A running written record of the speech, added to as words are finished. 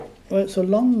Well, it's a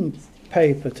long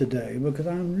paper today because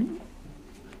I'm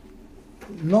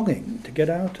longing to get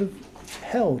out of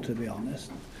hell, to be honest,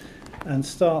 and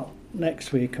start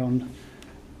next week on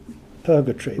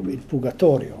Purgatory, il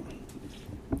Purgatorio.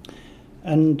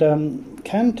 And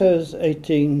cantos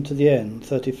 18 to the end,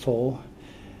 34,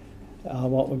 are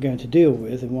what we're going to deal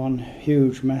with in one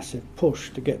huge, massive push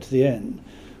to get to the end.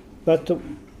 But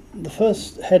the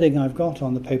first heading I've got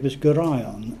on the paper is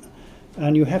Gorion,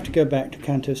 and you have to go back to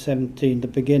Canto 17, the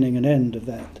beginning and end of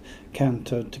that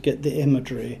canto, to get the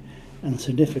imagery and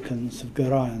significance of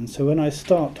Gorion. So when I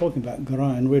start talking about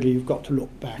Gorion, really you've got to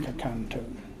look back a canto.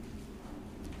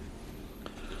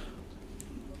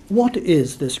 What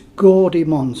is this gaudy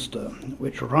monster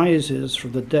which rises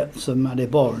from the depths of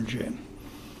Malebolge and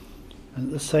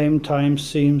at the same time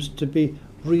seems to be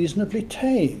reasonably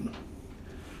tame,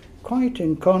 quite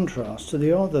in contrast to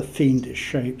the other fiendish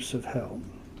shapes of hell?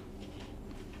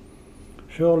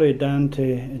 Surely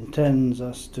Dante intends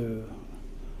us to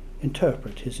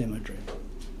interpret his imagery.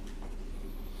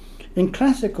 In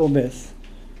classical myth,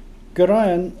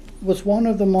 Gorion was one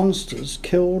of the monsters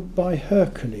killed by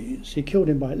Hercules. He killed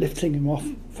him by lifting him off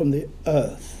from the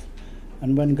earth.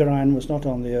 And when Gorion was not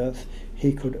on the earth,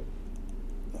 he could,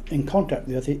 in contact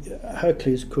with the earth,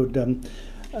 Hercules could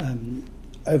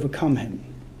overcome him.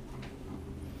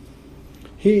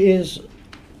 He is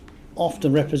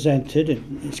often represented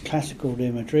in his classical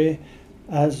imagery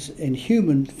as in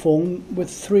human form with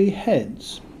 3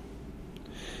 heads.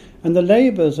 And the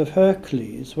labours of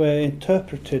Hercules were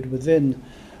interpreted within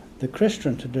the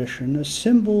Christian tradition as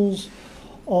symbols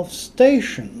of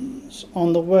stations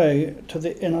on the way to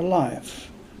the inner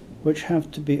life, which have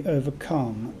to be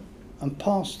overcome and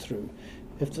passed through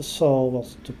if the soul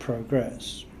was to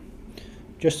progress.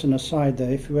 Just an aside there,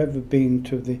 if you've ever been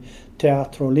to the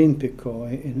Teatro Olimpico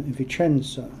in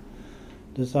Vicenza,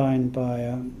 designed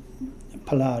by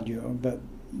Palladio, but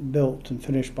built and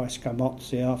finished by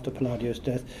Scamozzi after Palladio's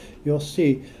death, you'll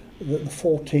see that the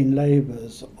 14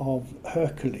 labours of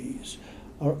Hercules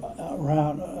are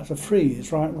around as a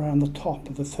frieze right around the top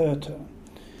of the theatre.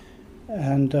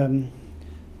 And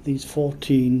these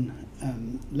 14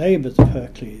 labours of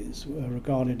Hercules were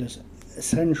regarded as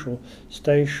essential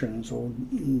stations or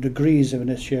degrees of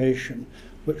initiation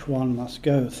which one must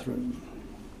go through.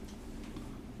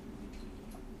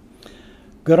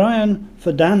 Gorion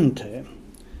for Dante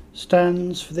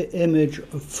stands for the image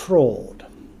of fraud.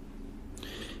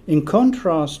 In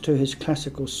contrast to his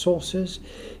classical sources,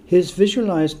 he has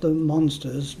visualized the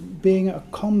monsters being a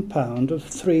compound of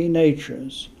 3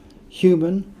 natures: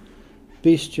 human,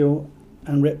 bestial,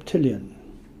 and reptilian.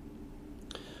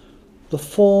 The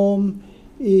form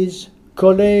is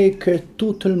colei che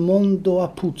tutto il mondo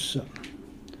appuzza,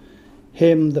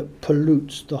 him that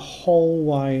pollutes the whole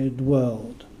wide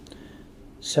world.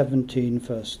 17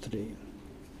 verse 3.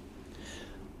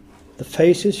 The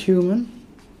face is human.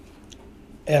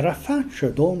 Era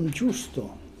faccia d'uom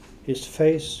giusto. His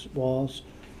face was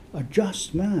a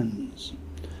just man's.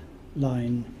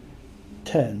 Line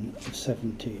 10 of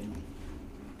 17.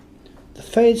 The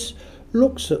face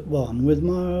looks at one with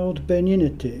mild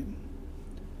benignity,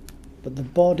 but the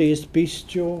body is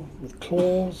bestial with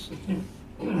claws,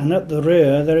 and at the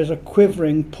rear there is a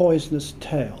quivering poisonous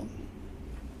tail.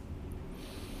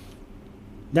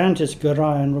 Dante's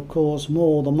Gorion recalls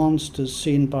more the monsters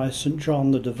seen by St.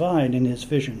 John the Divine in his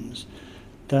visions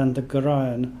than the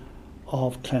Gorion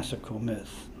of classical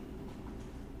myth.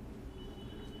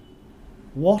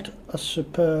 What a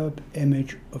superb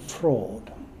image of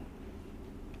fraud.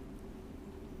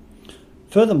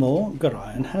 Furthermore,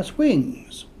 Gorion has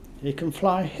wings. He can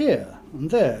fly here and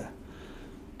there,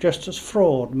 just as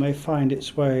fraud may find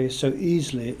its way so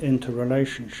easily into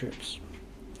relationships.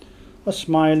 A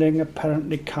smiling,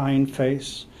 apparently kind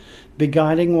face,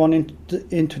 beguiling one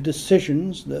into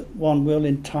decisions that one will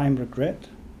in time regret.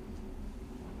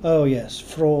 Oh yes,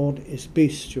 fraud is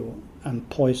bestial and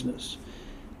poisonous.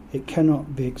 It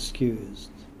cannot be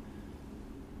excused.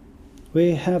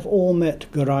 We have all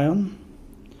met Gorion,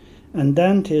 and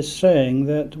Dante is saying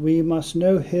that we must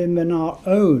know him in our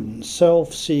own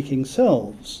self-seeking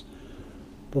selves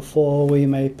before we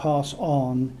may pass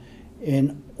on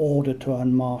in order to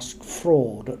unmask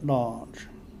fraud at large.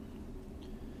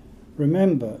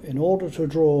 Remember, in order to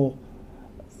draw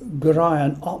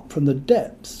Gorion up from the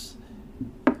depths,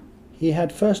 he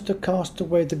had first to cast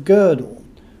away the girdle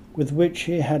with which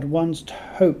he had once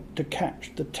hoped to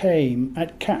catch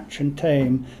and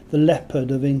tame the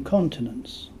leopard of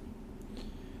incontinence.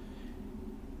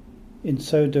 In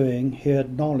so doing, he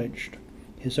acknowledged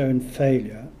his own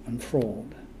failure and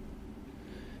fraud.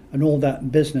 And all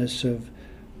that business of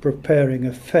preparing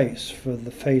a face for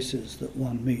the faces that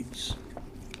one meets.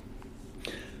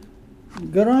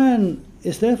 Garayan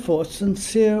is therefore a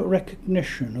sincere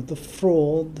recognition of the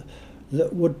fraud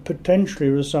that would potentially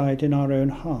reside in our own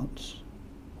hearts.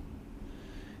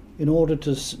 In order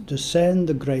to descend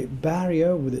the great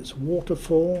barrier with its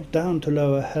waterfall down to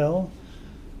lower hell,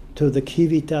 to the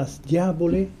Civitas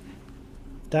Diaboli,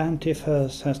 Dante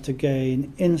first has to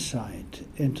gain insight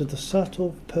into the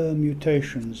subtle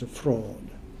permutations of fraud.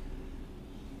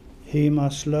 He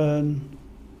must learn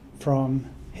from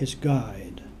his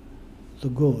guide the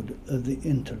good of the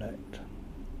intellect.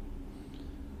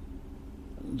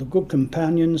 The good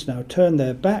companions now turn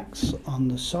their backs on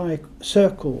the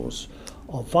circles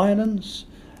of violence,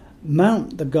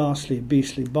 mount the ghastly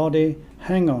beastly body,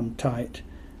 hang on tight,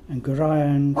 and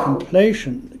Garayan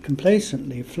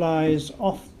complacently flies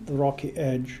off the rocky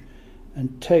edge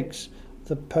and takes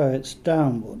the poets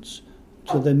downwards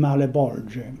to the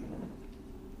Malebolge.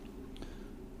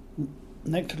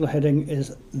 Next little heading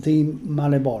is the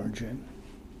Malebolge.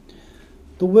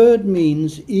 The word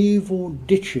means evil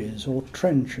ditches or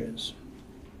trenches.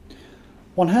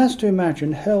 One has to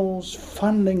imagine hell's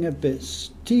funneling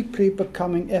abyss deeply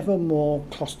becoming ever more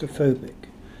claustrophobic,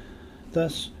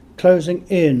 thus closing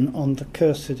in on the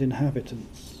cursed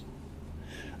inhabitants.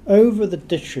 Over the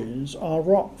ditches are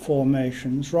rock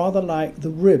formations rather like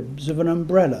the ribs of an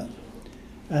umbrella,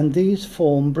 and these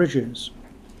form bridges.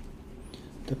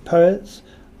 The poets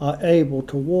are able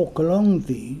to walk along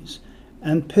these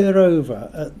and peer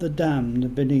over at the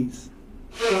damned beneath.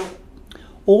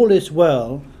 All is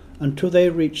well until they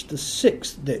reach the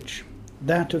sixth ditch,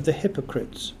 that of the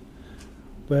hypocrites,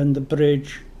 when the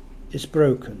bridge is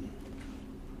broken.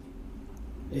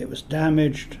 It was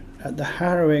damaged at the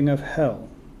harrowing of hell.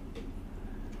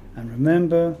 And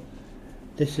remember,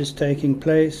 this is taking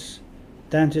place,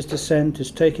 Dante's descent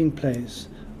is taking place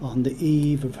on the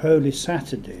eve of Holy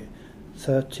Saturday,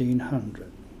 1300.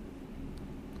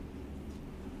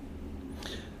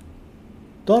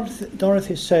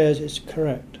 Dorothy Sayers is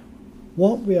correct.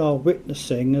 What we are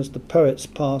witnessing as the poets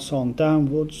pass on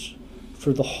downwards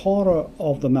through the horror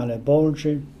of the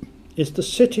Malebolge is the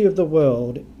city of the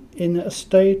world in a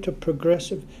state of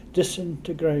progressive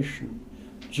disintegration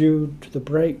due to the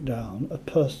breakdown of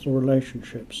personal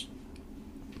relationships.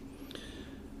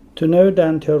 To know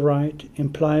Dante right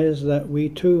implies that we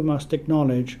too must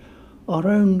acknowledge our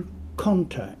own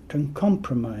contact and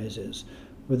compromises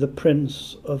with the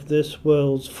prince of this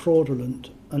world's fraudulent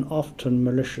and often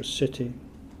malicious city.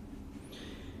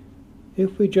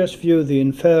 If we just view the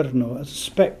Inferno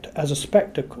as a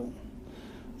spectacle,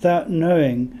 without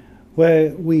knowing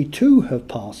where we too have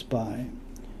passed by,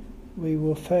 we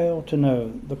will fail to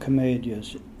know the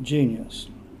Commedia's genius.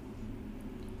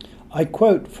 I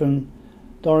quote from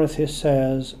Dorothy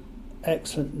Sayers'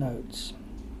 excellent notes.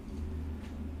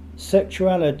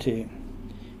 Sexuality,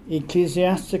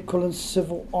 ecclesiastical and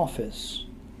civil office,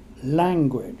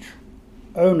 language,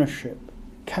 ownership,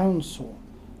 counsel,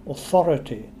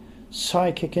 authority,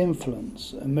 psychic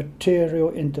influence, and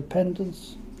material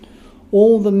independence,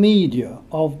 all the media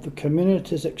of the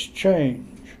community's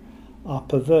exchange are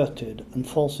perverted and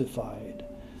falsified,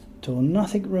 till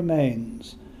nothing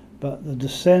remains but the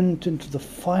descent into the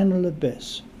final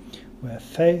abyss, where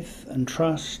faith and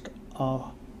trust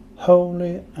are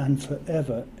wholly and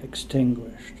forever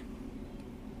extinguished.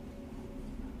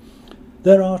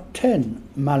 There are 10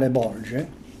 Malebolge.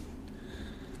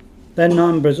 Their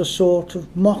number is a sort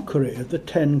of mockery of the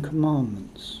 10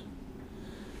 Commandments.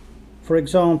 For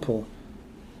example,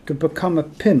 to become a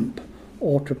pimp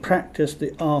or to practice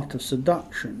the art of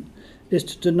seduction is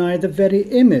to deny the very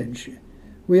image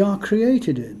we are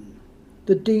created in,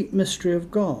 the deep mystery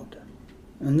of God,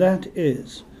 and that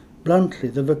is, bluntly,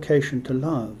 the vocation to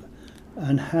love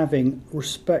and having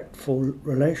respectful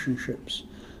relationships,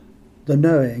 the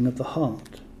knowing of the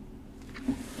heart.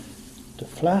 To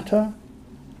flatter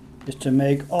is to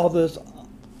make others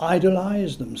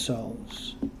idolize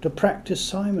themselves. To practice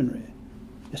simony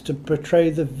is to portray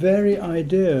the very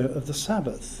idea of the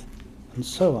Sabbath, and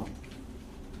so on.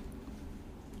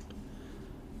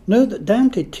 Note that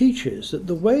Dante teaches that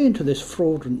the way into this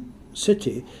fraudulent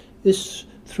city is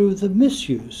through the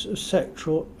misuse of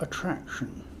sexual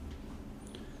attraction.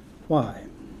 Why?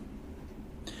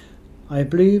 I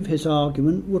believe his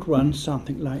argument would run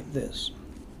something like this.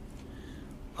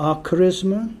 Our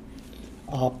charisma,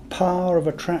 our power of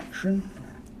attraction,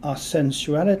 our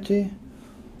sensuality,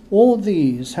 all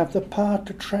these have the power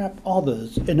to trap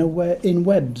others in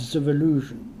webs of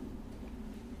illusion.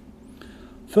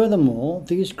 Furthermore,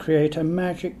 these create a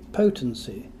magic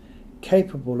potency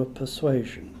capable of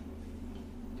persuasion.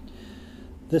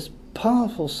 This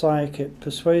powerful psychic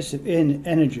persuasive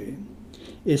energy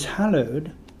is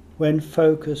hallowed when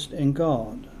focused in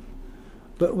God,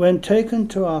 but when taken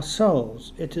to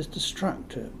ourselves it is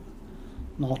destructive,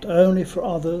 not only for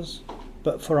others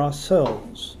but for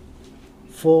ourselves,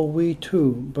 for we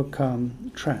too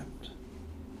become trapped.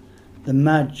 The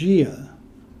magia,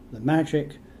 the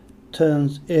magic,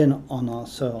 turns in on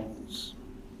ourselves.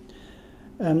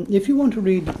 If you want to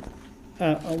read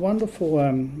a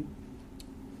wonderful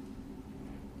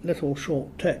little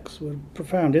short text with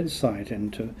profound insight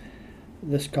into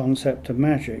this concept of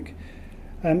magic,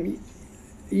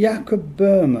 Jacob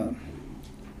Boehme,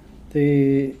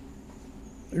 the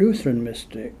Lutheran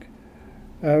mystic,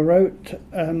 wrote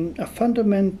a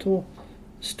fundamental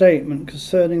statement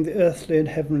concerning the earthly and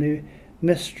heavenly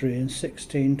mystery in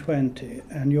 1620,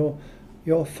 and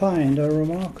you'll find a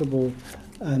remarkable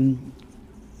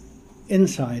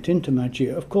insight into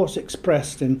magia, of course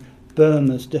expressed in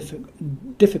Boehme's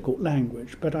difficult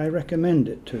language, but I recommend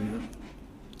it to you.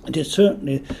 It is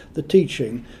certainly the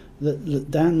teaching that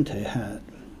Dante had.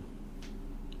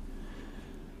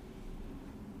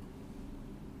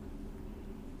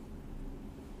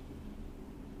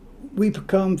 We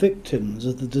become victims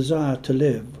of the desire to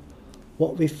live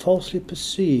what we falsely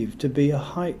perceive to be a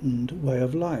heightened way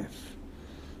of life.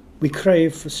 We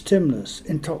crave for stimulus,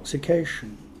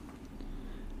 intoxication,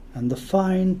 and the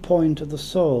fine point of the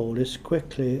soul is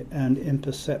quickly and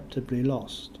imperceptibly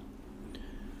lost,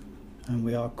 and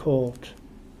we are caught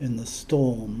in the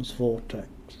storm's vortex.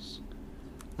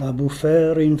 La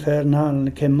bufera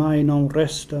infernale che mai non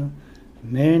resta,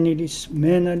 mena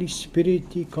gli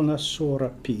spiriti con la sua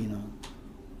rapina,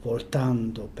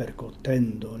 voltando,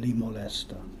 percotendo, li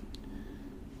molesta.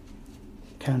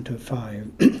 Canto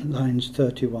 5, lines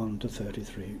 31 to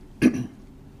 33.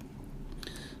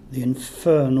 The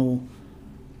infernal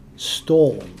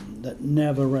storm that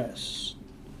never rests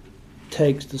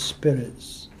takes the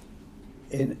spirits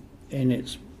in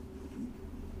its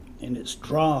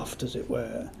draught, as it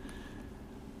were,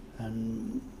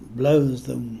 and blows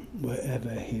them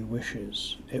wherever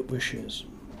it wishes.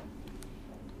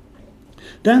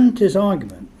 Dante's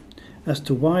argument as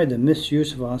to why the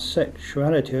misuse of our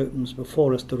sexuality opens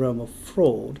before us the realm of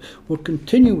fraud would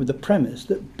continue with the premise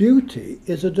that beauty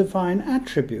is a divine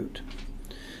attribute.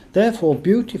 Therefore,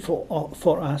 beauty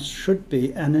for us should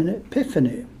be an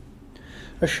epiphany,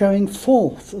 a showing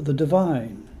forth of the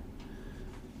divine.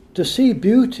 To see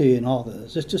beauty in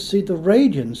others is to see the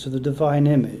radiance of the divine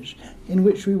image in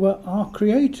which we are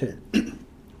created,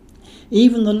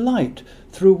 even the light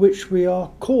through which we are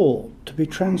called to be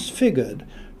transfigured,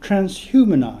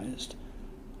 transhumanized,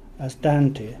 as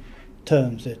Dante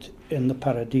terms it in the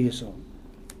Paradiso.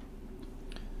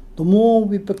 The more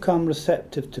we become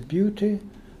receptive to beauty,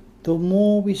 the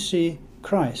more we see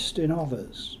Christ in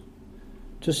others.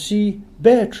 To see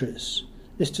Beatrice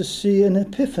is to see an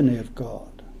epiphany of God.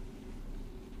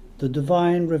 The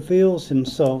divine reveals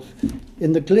himself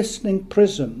in the glistening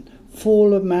prism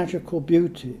full of magical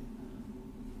beauty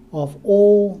of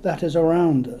all that is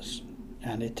around us,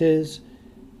 and it is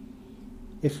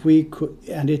if we could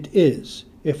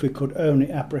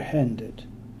only apprehend it,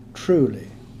 truly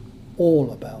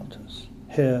all about us,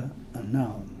 here and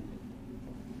now.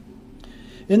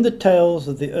 In the tales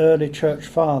of the early church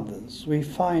fathers, we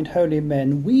find holy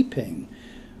men weeping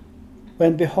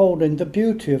when beholding the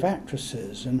beauty of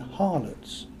actresses and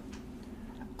harlots.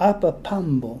 Abba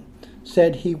Pambo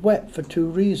said he wept for two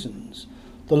reasons: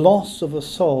 the loss of a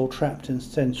soul trapped in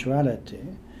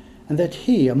sensuality, and that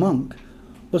he, a monk,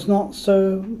 was not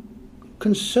so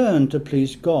concerned to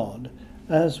please God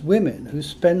as women who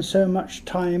spend so much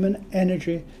time and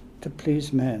energy to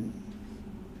please men.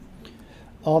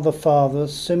 Other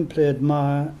fathers simply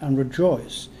admire and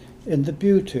rejoice in the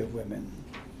beauty of women.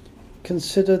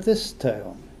 Consider this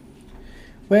tale.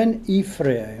 When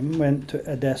Ephraim went to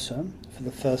Edessa for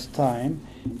the first time,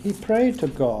 he prayed to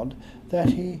God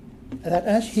that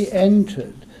as he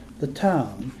entered the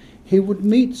town, he would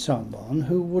meet someone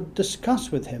who would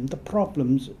discuss with him the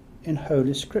problems in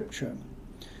Holy Scripture.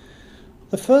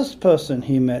 The first person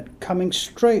he met coming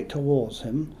straight towards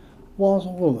him was a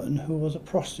woman who was a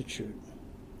prostitute.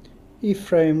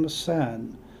 Ephraim was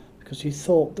sad because he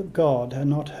thought that God had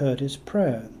not heard his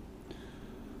prayer.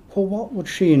 For what would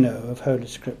she know of Holy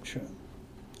Scripture?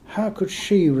 How could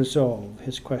she resolve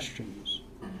his questions?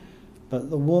 But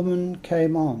the woman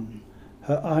came on,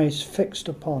 her eyes fixed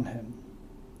upon him.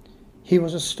 He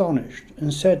was astonished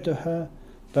and said to her,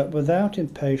 but without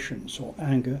impatience or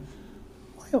anger,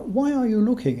 "Why are you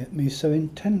looking at me so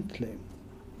intently?"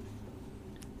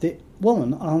 The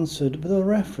woman answered with a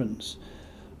reference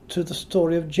to the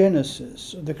story of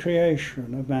Genesis, of the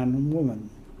creation of man and woman.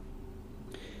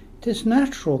 It is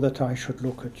natural that I should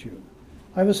look at you.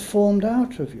 I was formed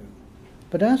out of you.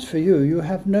 But as for you, you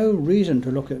have no reason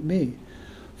to look at me,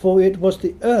 for it was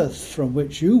the earth from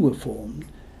which you were formed,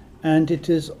 and it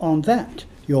is on that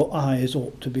your eyes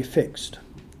ought to be fixed.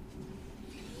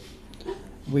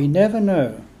 We never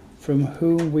know from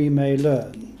whom we may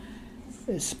learn,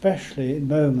 especially in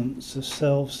moments of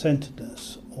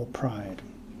self-centeredness or pride.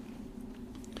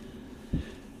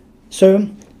 So,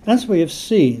 as we have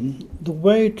seen, the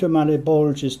way to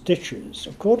Malebolge's ditches,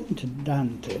 according to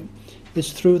Dante,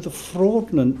 is through the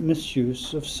fraudulent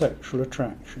misuse of sexual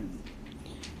attraction.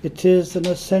 It is an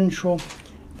essential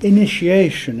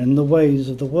initiation in the ways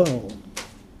of the world.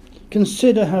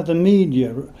 Consider how the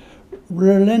media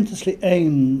relentlessly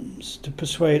aims to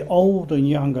persuade old and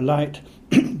young alike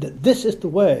that this is the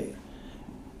way,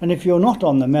 and if you're not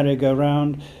on the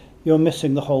merry-go-round, you're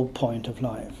missing the whole point of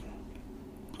life.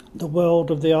 The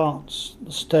world of the arts,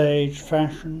 the stage,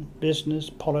 fashion, business,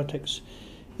 politics,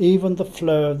 even the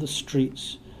flow of the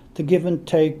streets, the give and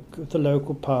take of the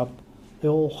local pub, they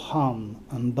all hum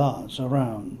and buzz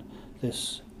around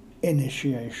this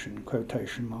initiation,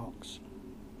 quotation marks.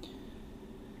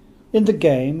 In the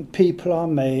game, people are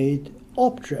made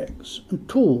objects and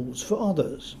tools for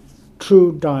others.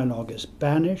 True dialogue is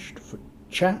banished for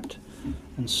chat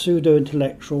and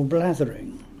pseudo-intellectual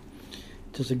blathering.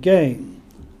 It is a game,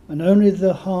 and only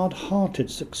the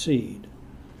hard-hearted succeed,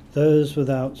 those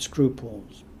without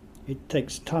scruples. It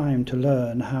takes time to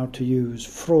learn how to use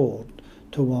fraud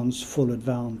to one's full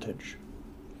advantage.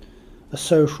 A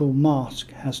social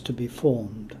mask has to be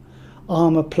formed.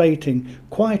 Armour plating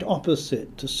quite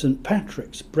opposite to St.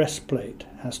 Patrick's breastplate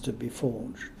has to be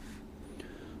forged.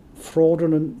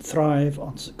 Fraudulent thrive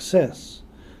on success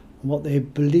and what they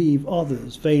believe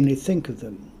others vainly think of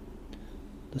them.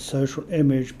 The social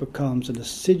image becomes an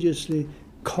assiduously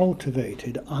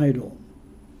cultivated idol.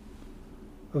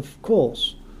 Of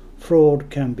course, fraud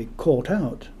can be caught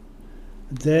out.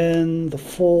 Then the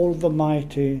fall of the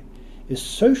mighty is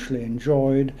socially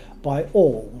enjoyed by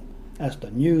all as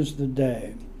the news of the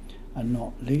day, and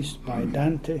not least by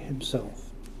Dante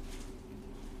himself.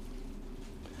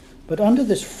 But under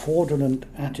this fraudulent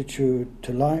attitude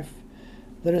to life,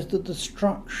 there is the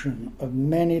destruction of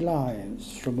many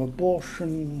lives, from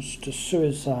abortions to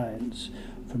suicides,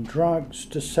 from drugs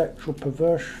to sexual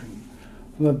perversion,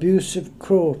 from abusive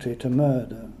cruelty to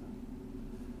murder.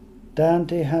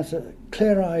 Dante has a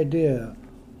clear idea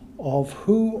of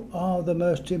who are the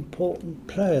most important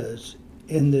players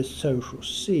in this social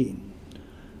scene.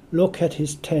 Look at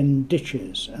his 10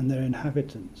 ditches and their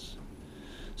inhabitants.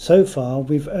 So far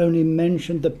we've only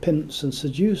mentioned the pimps and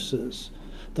seducers,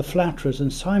 the flatterers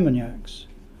and simoniacs,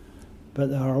 but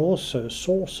there are also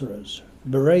sorcerers,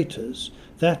 berators,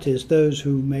 that is, those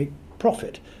who make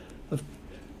profit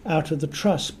out of the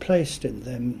trust placed in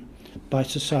them by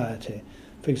society.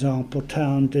 For example,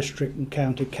 town, district and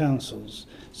county councils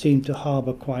seem to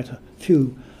harbour quite a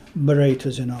few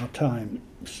berators in our time.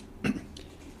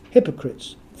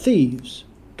 Hypocrites, thieves,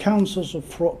 counsellors of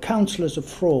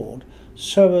fraud,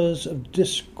 sowers of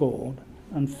discord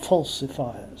and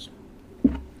falsifiers.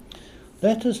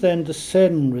 Let us then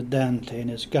descend with Dante in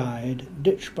his guide,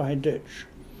 ditch by ditch.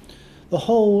 The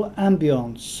whole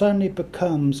ambience suddenly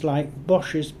becomes like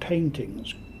Bosch's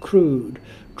paintings, crude,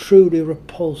 truly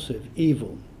repulsive,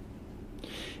 evil.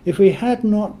 If we had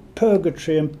not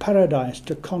purgatory and paradise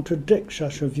to contradict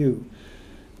such a view,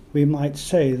 we might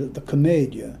say that the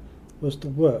Commedia was the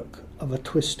work of a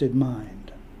twisted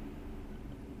mind.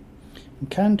 In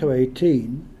Canto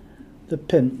 18, the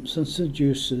pimps and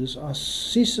seducers are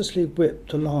ceaselessly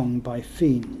whipped along by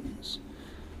fiends,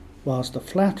 whilst the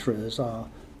flatterers are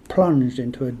plunged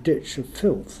into a ditch of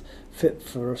filth fit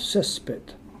for a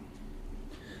cesspit.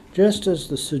 Just as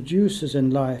the seducers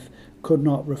in life could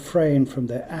not refrain from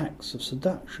their acts of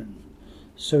seduction,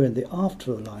 so in the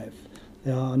afterlife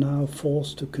they are now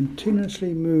forced to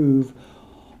continuously move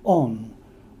on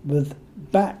with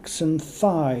backs and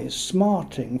thighs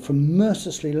smarting from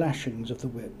merciless lashings of the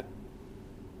whip.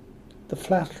 The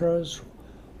flatterers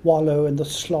wallow in the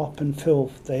slop and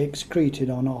filth they excreted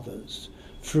on others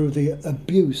through the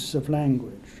abuse of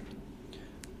language.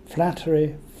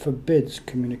 Flattery forbids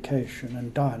communication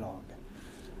and dialogue.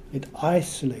 It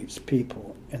isolates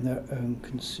people in their own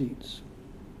conceits.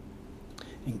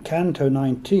 In Canto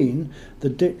 19, the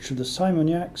ditch of the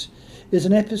simoniacs is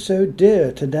an episode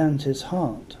dear to Dante's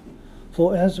heart,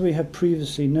 for as we have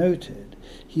previously noted,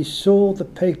 he saw the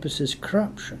papacy's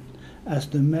corruption as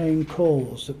the main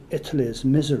cause of Italy's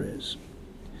miseries.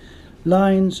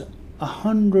 Lines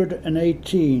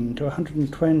 118 to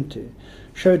 120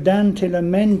 show Dante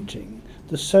lamenting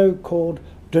the so-called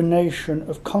donation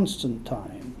of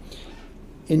Constantine,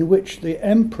 in which the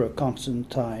Emperor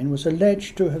Constantine was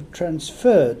alleged to have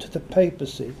transferred to the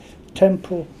papacy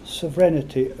temporal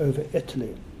sovereignty over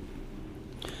Italy.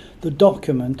 The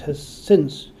document has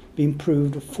since been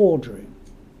proved a forgery.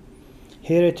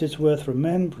 Here it is worth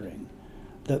remembering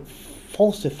that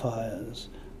falsifiers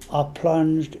are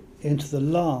plunged into the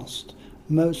last,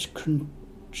 most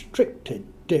constricted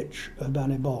ditch of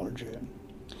Ballybology.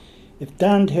 If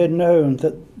Dante had known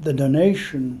that the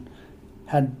donation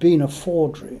had been a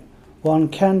forgery, one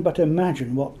can but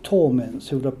imagine what torments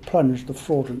he would have plunged the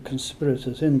fraudulent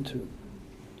conspirators into.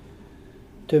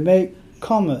 To make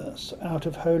commerce out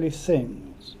of holy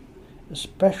things,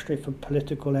 especially for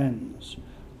political ends,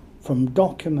 from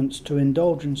documents to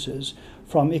indulgences,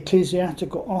 from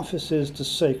ecclesiastical offices to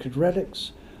sacred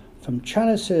relics, from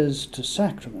chalices to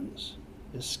sacraments,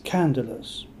 is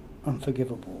scandalous,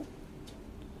 unforgivable.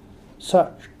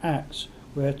 Such acts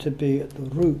were to be at the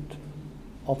root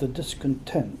of the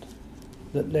discontent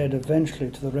that led eventually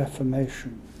to the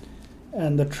Reformation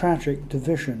and the tragic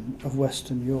division of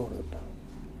Western Europe.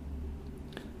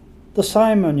 The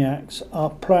Simoniacs are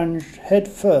plunged head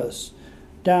first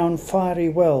down fiery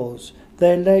wells,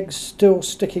 their legs still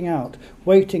sticking out,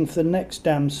 waiting for the next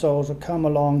damned soul to come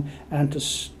along and to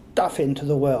stuff into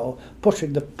the well,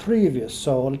 pushing the previous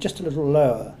soul just a little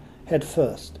lower, head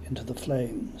first into the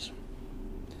flames.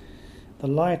 The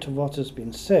light of what has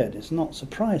been said, it's not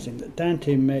surprising that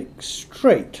Dante makes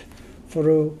straight for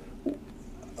a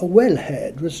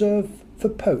wellhead reserved for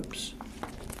popes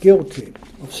guilty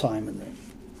of simony.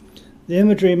 The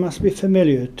imagery must be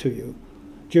familiar to you,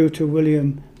 due to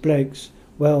William Blake's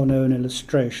well-known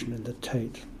illustration in the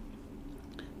Tate.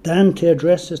 Dante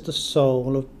addresses the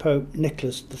soul of Pope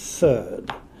Nicholas III.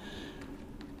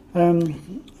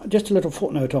 Just a little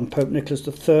footnote on Pope Nicholas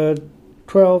III.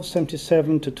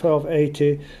 1277 to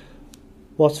 1280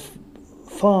 was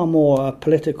far more a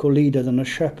political leader than a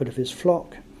shepherd of his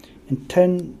flock,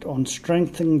 intent on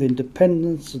strengthening the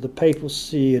independence of the papal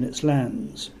see and its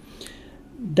lands.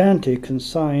 Dante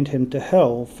consigned him to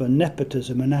hell for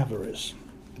nepotism and avarice.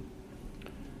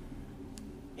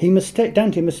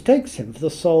 Dante mistakes him for the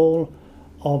soul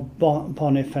of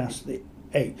Boniface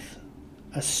VIII,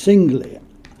 a singly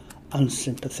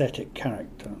unsympathetic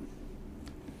character.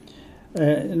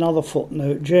 Another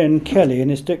footnote, J.N. Kelly in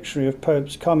his Dictionary of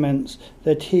Popes comments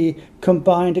that he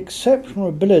combined exceptional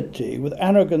ability with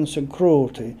arrogance and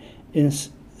cruelty,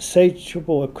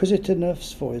 insatiable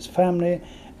acquisitiveness for his family,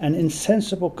 and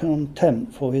insensible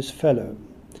contempt for his fellow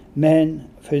men.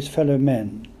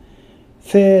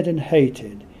 Feared and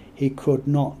hated, he could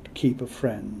not keep a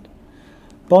friend.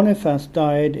 Boniface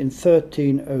died in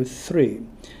 1303,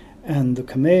 and the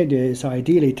Commedia is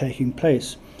ideally taking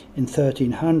place in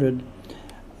 1300,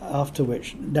 after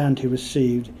which Dante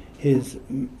received his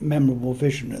memorable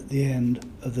vision at the end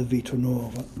of the Vita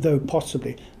Nuova, though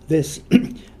possibly this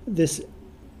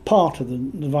part of the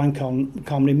Divine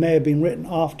Comedy may have been written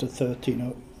after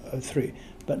 1303,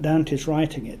 but Dante's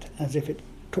writing it as if it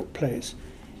took place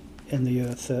in the year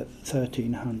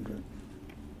 1300.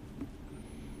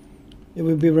 It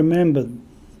would be remembered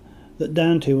that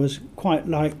Dante was quite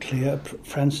likely a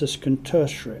Franciscan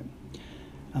tertiary,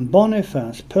 and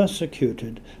Boniface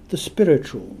persecuted the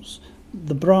spirituals,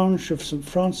 the branch of St.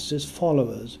 Francis's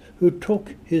followers who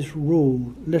took his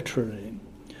rule literally.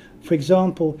 For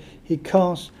example, he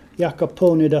cast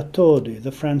Jacopone da Todi,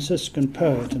 the Franciscan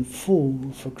poet and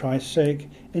fool for Christ's sake,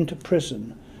 into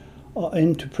prison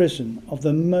of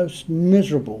the most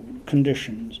miserable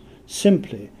conditions,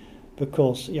 simply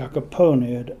because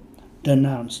Jacopone had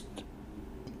denounced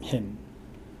him.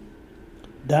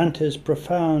 Dante's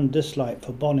profound dislike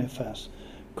for Boniface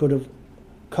could have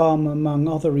come, among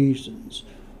other reasons,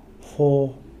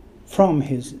 from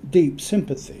his deep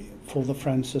sympathy for the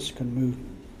Franciscan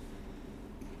movement.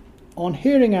 On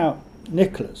hearing out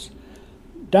Nicholas,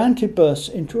 Dante bursts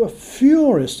into a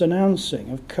furious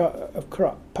denouncing of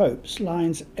corrupt popes,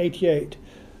 lines 88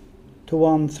 to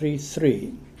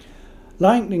 133,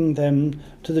 likening them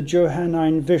to the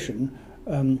Johannine vision,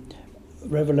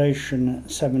 Revelation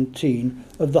 17,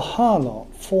 of the harlot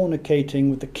fornicating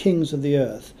with the kings of the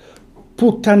earth,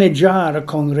 puttaneggiare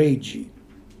con regi.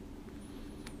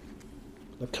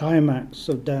 The climax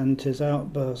of Dante's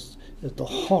outburst is the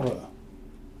horror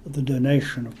of the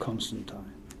donation of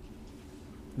Constantine.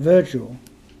 Virgil,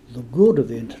 the good of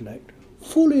the intellect,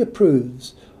 fully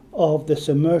approves of this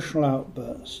emotional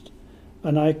outburst,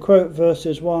 and I quote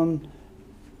verses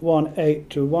 1:8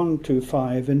 to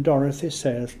 1:25 in Dorothy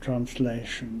Sayers'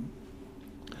 translation.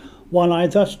 While I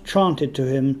thus chanted to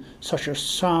him, such a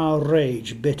sour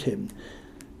rage bit him,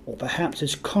 or perhaps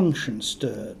his conscience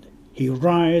stirred. He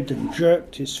writhed and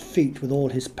jerked his feet with all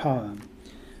his power.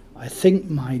 I think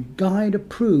my guide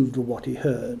approved of what he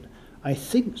heard. I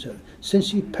think so,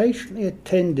 since he patiently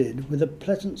attended with a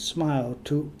pleasant smile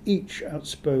to each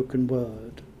outspoken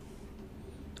word,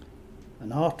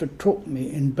 and after took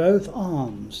me in both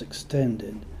arms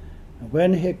extended, and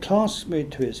when he had clasped me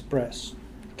to his breast,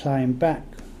 climbed back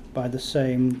by the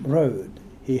same road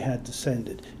he had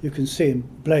descended. You can see in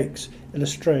Blake's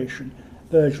illustration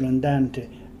Virgil and Dante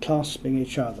clasping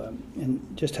each other,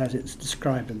 just as it's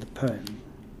described in the poem.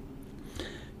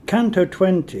 Canto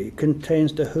 20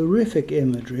 contains the horrific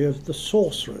imagery of the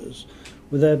sorcerers,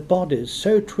 with their bodies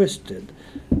so twisted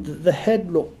that the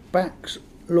head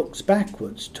looks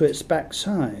backwards to its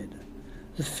backside.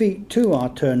 The feet too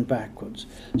are turned backwards,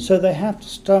 so they have to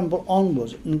stumble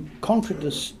onwards in contrary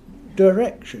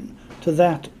direction to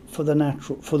that for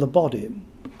the body.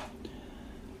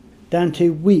 Dante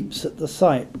weeps at the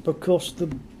sight because the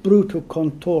brutal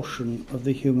contortion of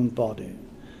the human body,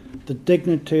 the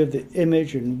dignity of the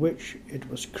image in which it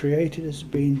was created, has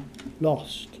been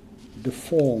lost,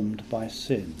 deformed by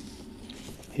sin.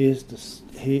 He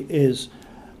is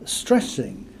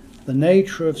stressing the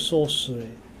nature of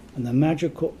sorcery and the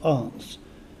magical arts,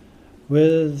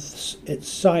 with its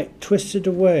sight twisted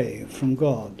away from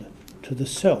God to the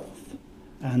self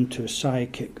and to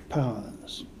psychic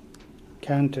powers.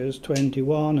 Cantos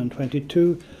 21 and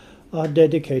 22 are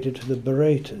dedicated to the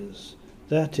berators,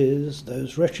 that is,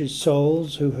 those wretched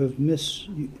souls who have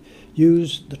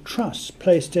misused the trust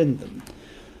placed in them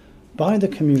by the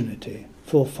community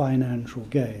for financial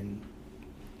gain.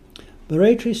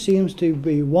 Beratry seems to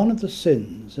be one of the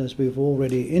sins, as we've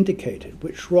already indicated,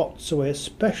 which rots away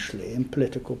especially in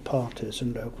political parties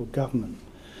and local government.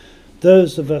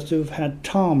 Those of us who've had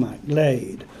tarmac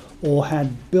laid or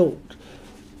had built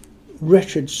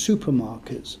wretched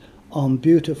supermarkets on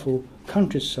beautiful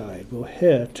countryside will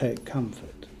here take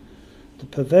comfort. The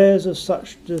purveyors of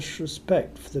such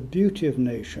disrespect for the beauty of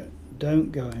nature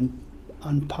don't go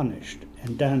unpunished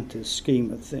in Dante's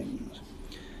scheme of things.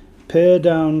 Peer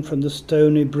down from the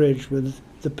stony bridge with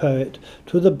the poet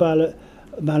to the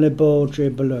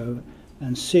Malebolge below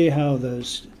and see how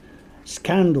those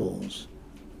scandals,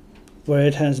 where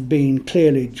it has been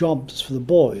clearly jobs for the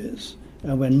boys,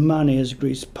 and when money has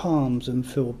greased palms and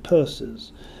filled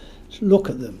purses. Look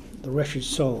at them, the wretched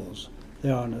souls. They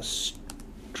are in a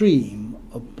stream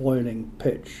of boiling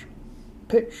pitch.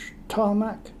 Pitch,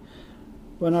 tarmac?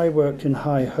 When I worked in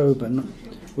High Holborn,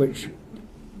 which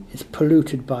is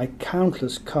polluted by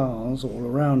countless cars all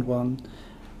around one,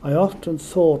 I often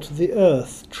thought of the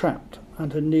earth trapped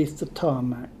underneath the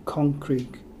tarmac,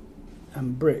 concrete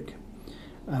and brick,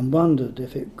 and wondered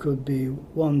if it could be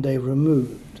one day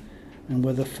removed and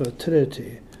whether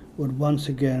fertility would once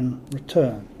again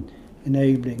return,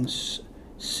 enabling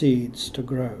seeds to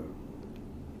grow.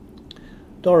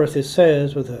 Dorothy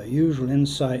Sayers, with her usual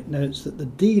insight, notes that the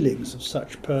dealings of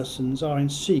such persons are in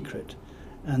secret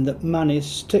and that money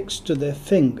sticks to their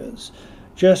fingers,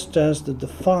 just as the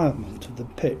defilement of the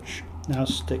pitch now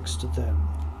sticks to them.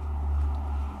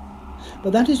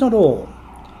 But that is not all.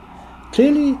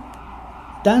 Clearly,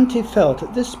 Dante felt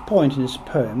at this point in his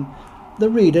poem the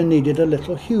reader needed a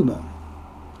little humour.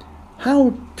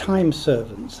 How time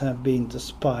servants have been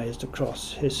despised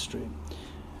across history.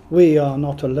 We are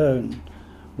not alone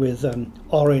with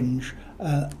orange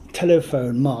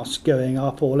telephone masts going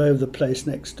up all over the place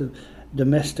next to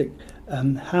domestic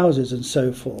houses and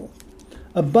so forth.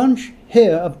 A bunch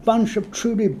of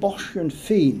truly Boschian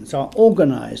fiends are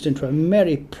organised into a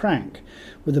merry prank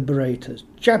with the berators,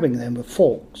 jabbing them with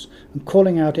forks and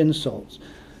calling out insults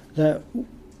that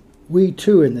we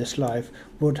too in this life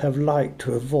would have liked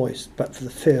to have voiced but for the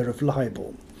fear of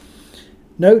libel.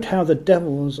 Note how the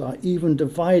devils are even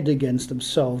divided against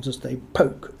themselves as they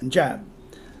poke and jab.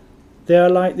 They are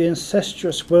like the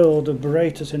incestuous world of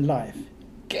berators in life.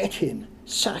 Get him,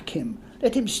 sack him,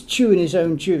 let him stew in his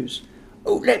own juice.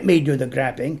 Oh, let me do the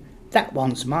grabbing, that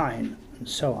one's mine, and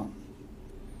so on.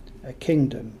 A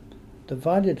kingdom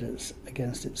divided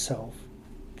against itself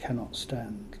cannot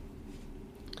stand.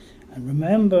 And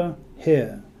remember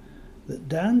here that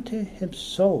Dante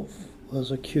himself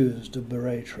was accused of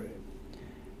beratry,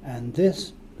 and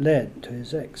this led to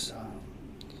his exile.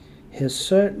 He has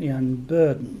certainly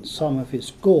unburdened some of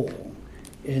his gall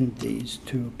in these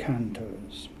two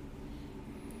cantos.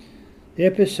 The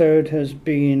episode has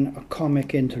been a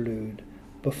comic interlude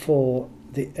before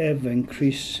the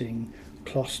ever-increasing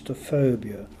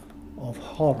claustrophobia of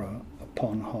horror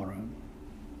upon horror.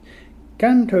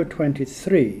 Canto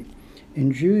 23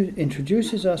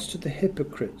 introduces us to the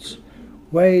hypocrites,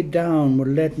 weighed down with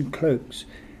leaden cloaks,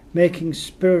 making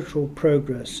spiritual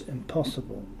progress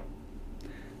impossible.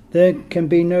 There can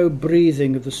be no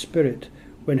breathing of the Spirit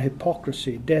when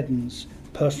hypocrisy deadens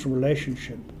personal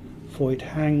relationship, for it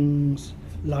hangs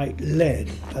like lead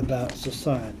about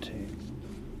society.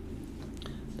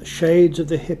 The shades of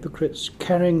the hypocrites,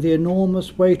 carrying the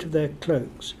enormous weight of their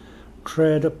cloaks,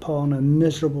 tread upon a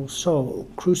miserable soul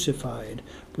crucified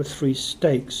with 3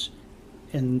 stakes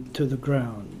into the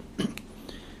ground.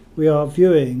 We are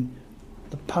viewing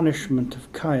the punishment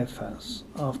of Caiaphas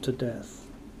after death.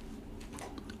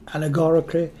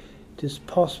 Allegorically, it is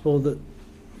possible that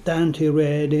Dante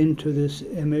read into this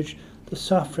image the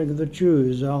suffering of the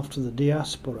Jews after the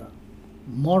diaspora.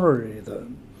 Morally, though,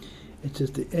 it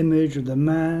is the image of the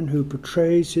man who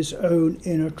portrays his own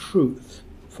inner truth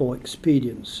for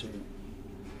expediency.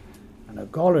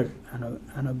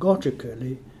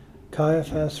 Anagogically,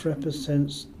 Caiaphas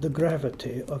represents the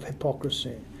gravity of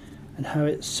hypocrisy and how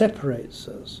it separates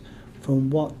us from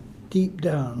what deep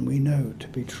down we know to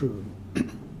be true.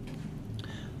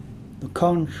 The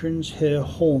conscience here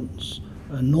haunts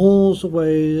and gnaws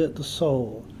away at the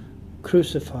soul,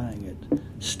 crucifying it,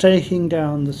 staking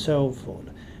down the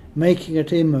selfhood, making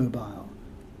it immobile,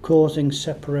 causing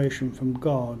separation from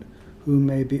God, who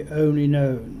may be only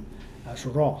known as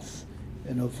wrath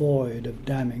in a void of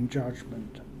damning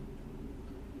judgment.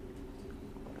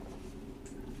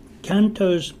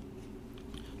 Cantos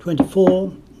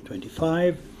 24,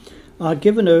 25 are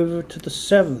given over to the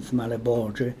 7th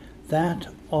Malebolge, that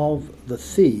of the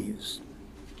thieves.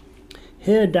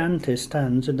 Here Dante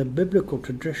stands in the biblical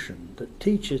tradition that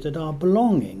teaches that our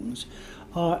belongings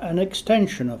are an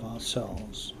extension of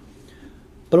ourselves.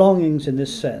 Belongings in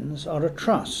this sense are a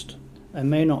trust and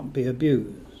may not be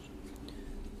abused.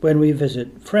 When we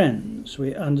visit friends,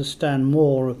 we understand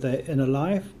more of their inner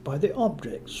life by the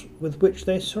objects with which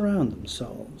they surround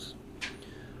themselves.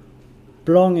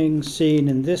 Belongings seen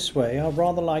in this way are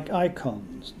rather like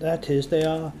icons, that is, they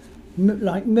are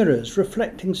like mirrors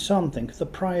reflecting something of the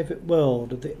private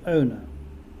world of the owner.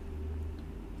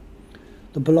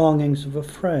 The belongings of a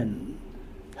friend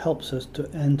helps us to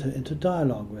enter into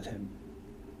dialogue with him.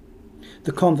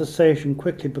 The conversation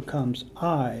quickly becomes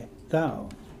I, thou.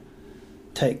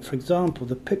 Take, for example,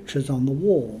 the pictures on the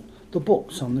wall, the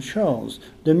books on the shelves,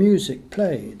 the music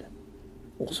played.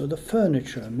 Also the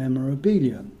furniture and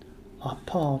memorabilia are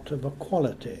part of a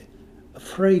quality, a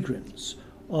fragrance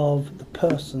of the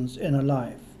person's inner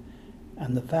life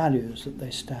and the values that they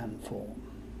stand for.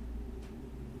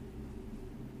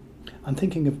 I'm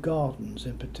thinking of gardens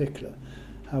in particular,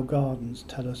 how gardens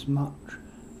tell us much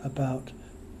about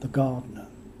the gardener.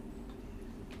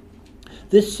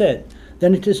 This said,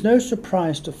 then it is no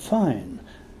surprise to find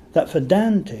that for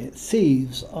Dante,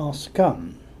 thieves are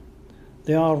scum.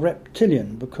 They are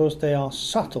reptilian because they are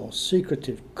subtle,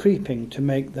 secretive, creeping to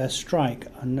make their strike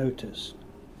unnoticed.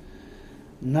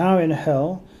 Now in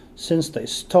hell, since they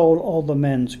stole all the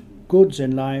men's goods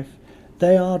in life,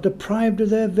 they are deprived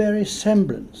of their very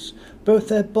semblance, both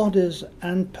their bodies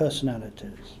and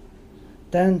personalities.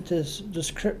 Dante's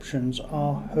descriptions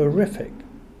are horrific.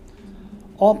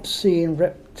 Obscene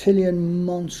reptilian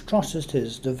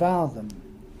monstrosities devour them.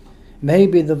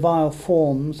 Maybe the vile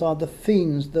forms are the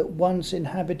fiends that once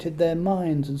inhabited their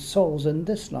minds and souls in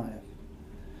this life.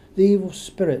 The evil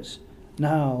spirits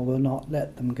now will not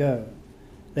let them go.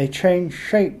 They change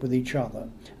shape with each other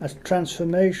as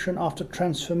transformation after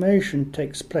transformation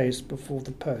takes place before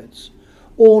the poets.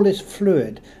 All is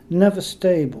fluid, never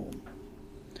stable.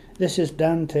 This is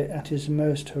Dante at his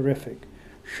most horrific,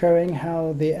 showing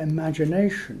how the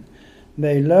imagination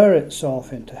may lower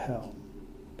itself into hell.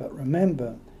 But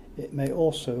remember, it may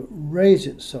also raise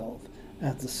itself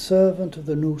as the servant of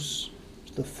the nous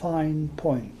to the fine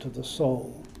point of the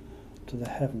soul, to the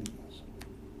heavens.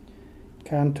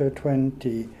 Canto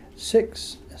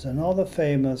 26 is another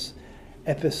famous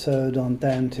episode on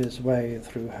Dante's way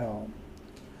through hell.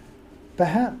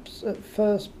 Perhaps at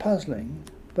first puzzling,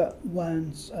 but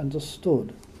once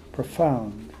understood,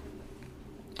 profound.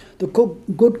 The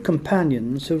good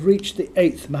companions have reached the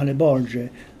 8th Malebolge,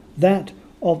 that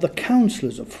of the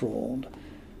counsellors of fraud.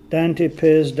 Dante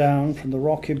peers down from the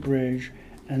rocky bridge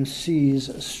and sees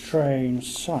a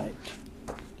strange sight.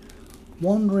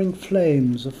 Wandering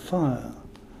flames of fire,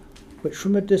 which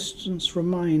from a distance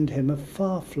remind him of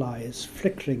fireflies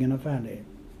flickering in a valley.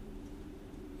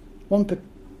 One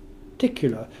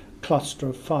particular cluster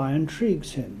of fire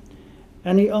intrigues him,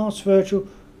 and he asks Virgil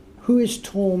who is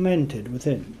tormented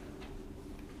within.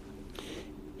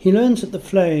 He learns that the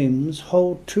flames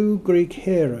hold 2 Greek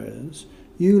heroes,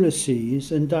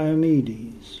 Ulysses and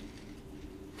Diomedes.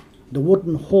 the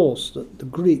wooden horse that the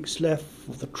Greeks left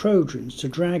for the Trojans to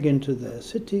drag into their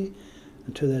city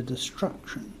and to their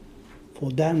destruction,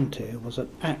 for Dante was an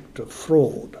act of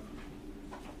fraud.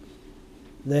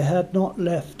 They had not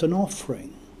left an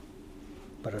offering,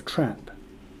 but a trap.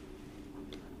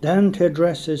 Dante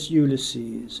addresses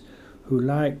Ulysses, who,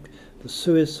 like the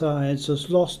suicides, has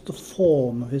lost the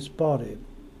form of his body.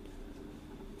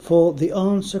 For the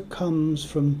answer comes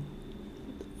from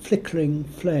flickering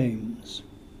flames.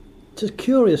 It's a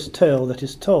curious tale that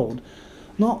is told,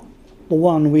 not the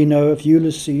one we know of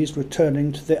Ulysses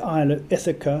returning to the isle of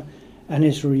Ithaca and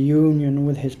his reunion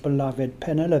with his beloved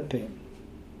Penelope.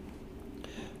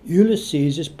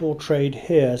 Ulysses is portrayed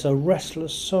here as a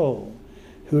restless soul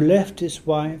who left his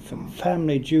wife and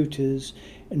family duties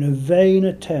in a vain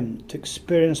attempt to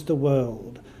experience the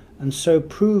world and so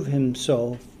prove to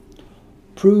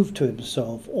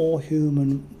himself all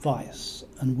human vice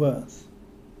and worth.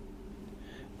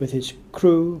 With his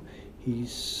crew, he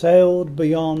sailed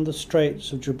beyond the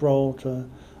Straits of Gibraltar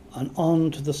and on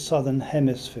to the southern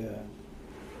hemisphere.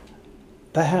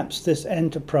 Perhaps this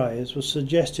enterprise was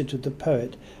suggested to the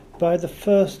poet by the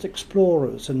first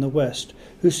explorers in the West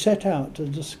who set out to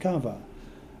discover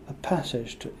a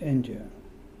passage to India.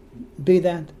 Be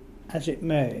that as it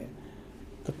may,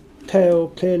 the tale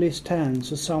clearly stands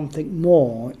for something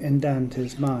more in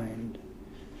Dante's mind.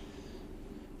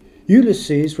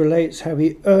 Ulysses relates how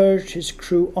he urged his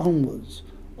crew onwards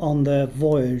on their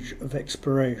voyage of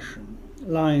exploration.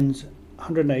 Lines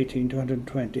 118 to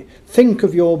 120. Think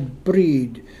of your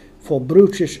breed, for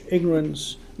brutish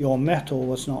ignorance your metal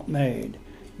was not made.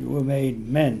 You were made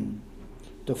men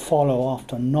to follow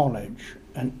after knowledge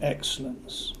and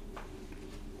excellence.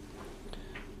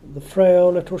 The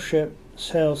frail little ship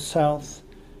sails south,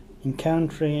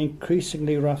 encountering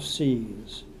increasingly rough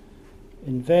seas.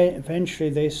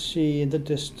 Eventually they see in the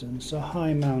distance a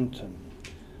high mountain.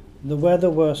 The weather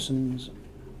worsens,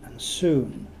 and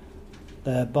soon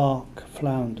their bark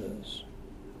flounders.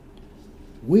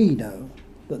 We know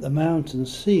that the mountain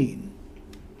seen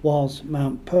was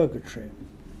Mount Purgatory,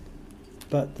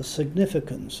 but the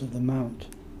significance of the mount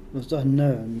was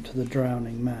unknown to the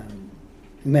drowning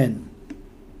men.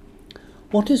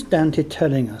 What is Dante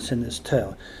telling us in this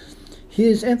tale? He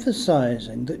is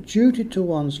emphasizing that duty to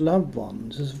one's loved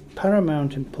ones is of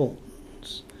paramount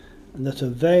importance, and that a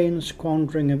vain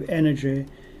squandering of energy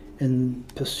in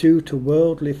pursuit of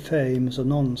worldly fame is a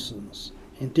nonsense,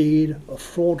 indeed a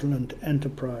fraudulent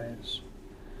enterprise.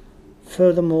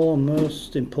 Furthermore,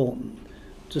 most important,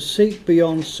 to seek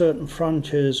beyond certain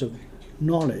frontiers of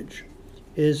knowledge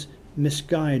is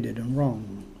misguided and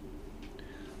wrong.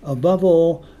 Above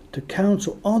all, to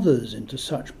counsel others into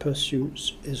such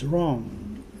pursuits is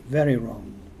wrong, very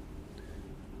wrong.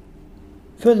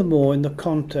 Furthermore, in the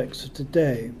context of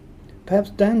today, perhaps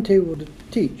Dante would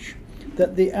teach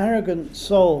that the arrogant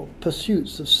soul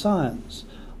pursuits of science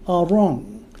are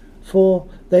wrong, for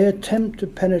they attempt to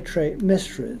penetrate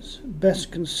mysteries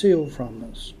best concealed from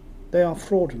us. They are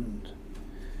fraudulent.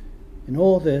 In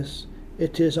all this,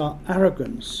 it is our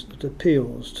arrogance that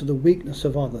appeals to the weakness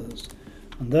of others,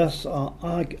 and thus our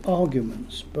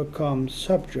arguments become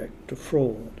subject to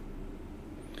fraud.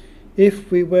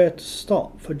 If we were to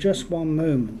stop for just one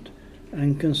moment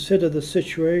and consider the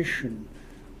situation,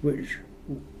 we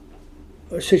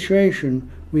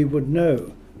would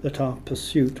know that our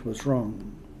pursuit was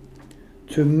wrong.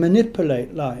 To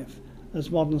manipulate life,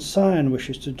 as modern science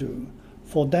wishes to do,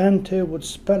 for Dante would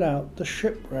spell out the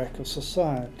shipwreck of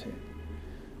society.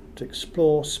 To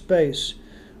explore space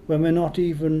when we're not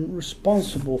even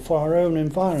responsible for our own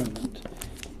environment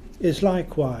is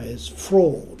likewise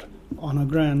fraud on a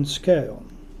grand scale.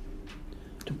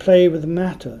 To play with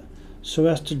matter so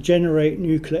as to generate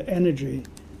nuclear energy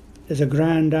is a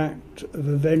grand act of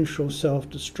eventual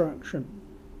self-destruction.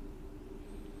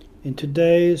 In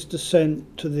today's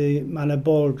descent to the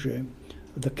Malebolge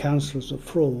of the counsellors of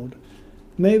fraud,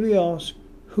 may we ask,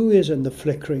 who is in the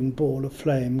flickering ball of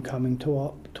flame coming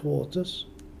towards us?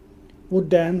 Would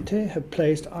Dante have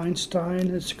placed Einstein and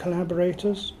his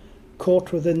collaborators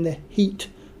caught within the heat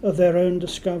of their own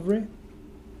discovery?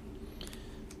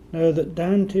 Know that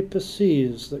Dante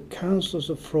perceives that counsellors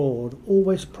of fraud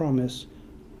always promise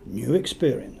new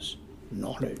experience,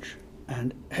 knowledge,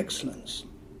 and excellence.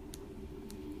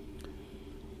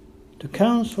 To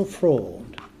counsel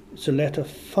fraud is to let a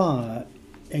fire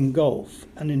engulf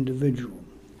an individual,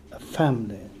 a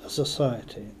family, a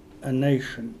society, a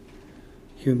nation,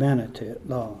 humanity at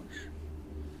large.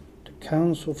 To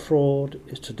counsel fraud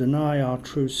is to deny our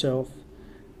true self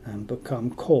and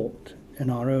become caught in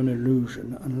our own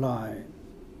illusion and lie.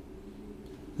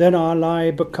 Then our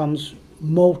lie becomes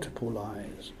multiple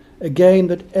lies, a game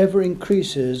that ever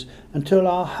increases until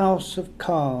our house of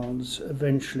cards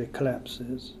eventually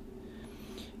collapses.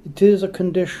 It is a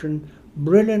condition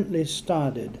brilliantly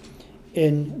studied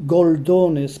in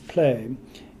Goldoni's play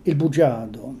Il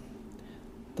Bugiardo.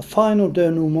 The final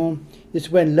denouement is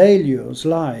when Lelio's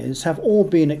lies have all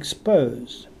been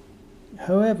exposed.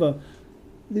 However,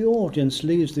 the audience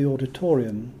leaves the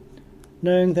auditorium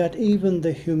knowing that even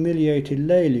the humiliated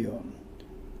Lelio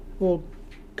will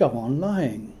go on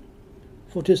lying,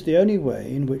 for it is the only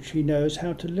way in which he knows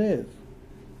how to live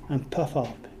and puff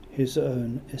up his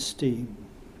own esteem.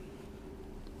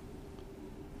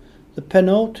 The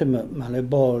penultimate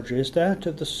Malebolge is that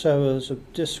of the sowers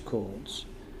of discords,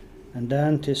 and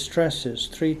Dante stresses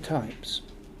three types: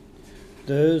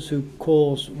 those who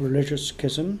cause religious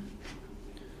schism,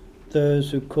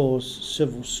 those who cause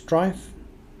civil strife,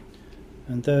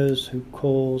 and those who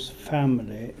cause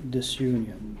family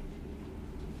disunion.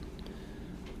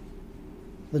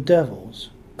 The devils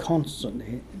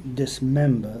constantly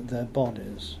dismember their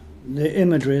bodies. The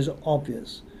imagery is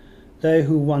obvious. They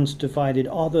who once divided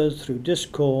others through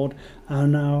discord are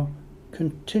now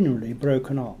continually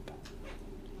broken up.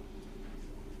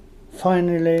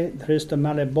 Finally, there is the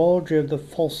Malebolge of the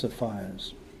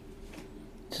falsifiers.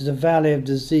 It is a valley of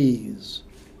disease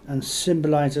and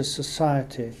symbolizes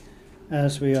society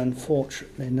as we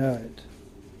unfortunately know it.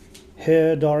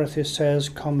 Here, Dorothy Sayers'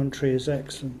 commentary is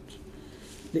excellent.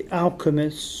 The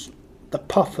alchemists, the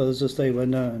puffers as they were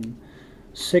known,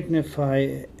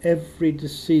 signify every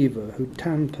deceiver who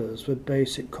tampers with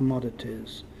basic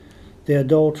commodities, the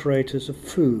adulterators of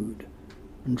food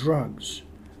and drugs,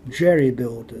 jerry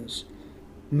builders,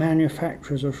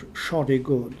 manufacturers of shoddy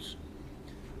goods,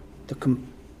 the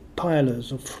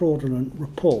compilers of fraudulent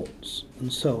reports,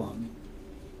 and so on.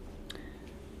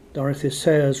 Dorothy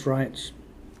Sayers writes,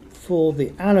 "For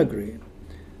the allegory,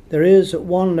 there is at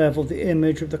one level the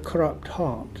image of the corrupt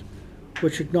heart,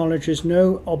 which acknowledges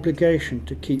no obligation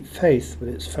to keep faith with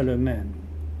its fellow men.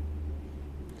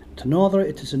 At another,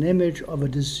 it is an image of a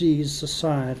diseased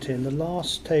society in the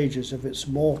last stages of its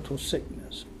mortal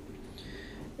sickness.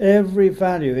 Every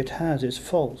value it has is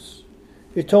false.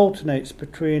 It alternates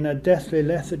between a deathly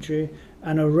lethargy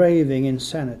and a raving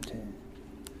insanity.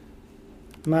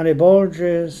 The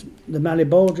Malebolges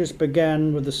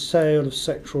began with the sale of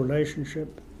sexual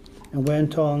relationship and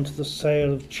went on to the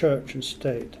sale of church and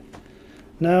state.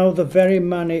 Now the very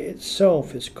money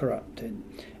itself is corrupted.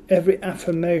 Every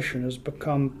affirmation has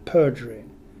become perjury,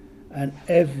 and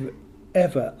ever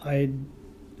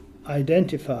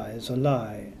identifies a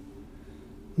lie.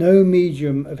 No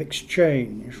medium of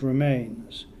exchange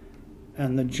remains,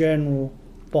 and the general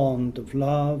bond of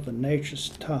love and nature's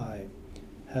tie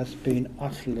has been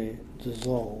utterly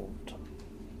dissolved."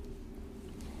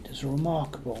 It is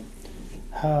remarkable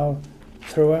how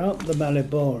throughout the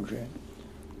Malebolge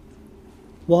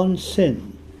one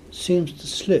sin seems to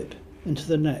slip into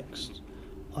the next,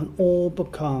 and all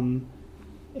become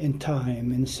in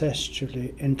time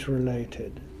incestually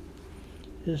interrelated.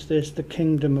 Is this the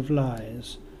kingdom of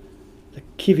lies, the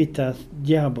civitas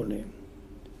diaboli,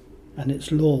 and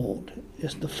its lord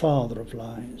is the father of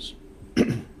lies?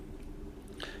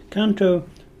 Canto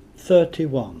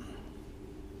 31.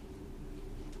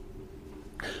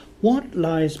 What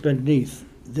lies beneath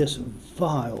this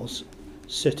vile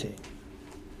city?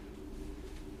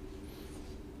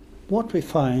 What we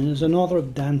find is another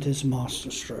of Dante's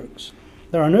masterstrokes.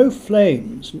 There are no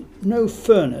flames, no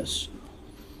furnace,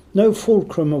 no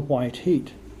fulcrum of white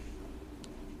heat,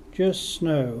 just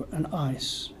snow and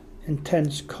ice,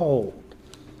 intense cold,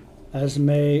 as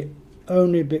may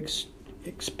only be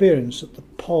experienced at the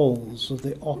poles of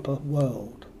the upper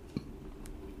world.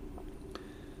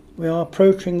 We are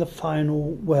approaching the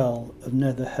final well of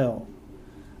Nether Hell,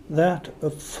 that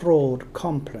of fraud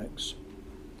complex.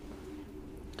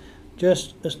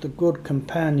 Just as the good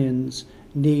companions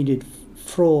needed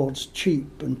fraud's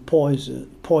cheap and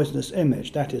poisonous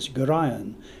image, that is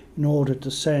Gorion, in order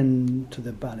to send to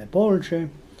the Malebolge,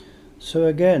 so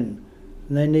again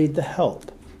they need the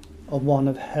help of one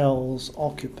of hell's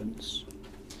occupants.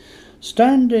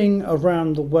 Standing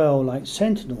around the well like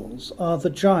sentinels are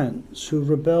the giants who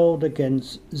rebelled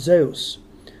against Zeus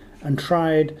and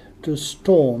tried to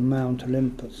storm Mount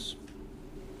Olympus.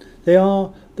 They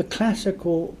are the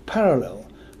classical parallel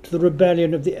to the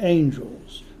rebellion of the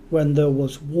angels when there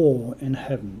was war in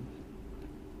heaven.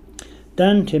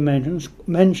 Dante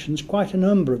mentions quite a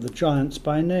number of the giants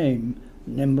by name: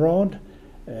 Nimrod,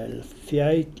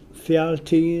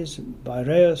 Phyaltes,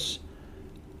 Bireus,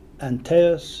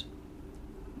 Antaeus,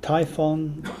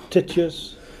 Typhon,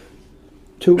 Tityus,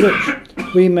 to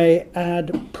which we may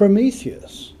add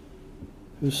Prometheus,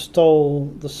 who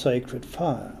stole the sacred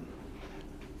fire.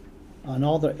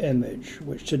 Another image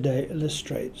which today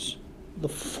illustrates the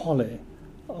folly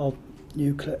of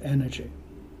nuclear energy.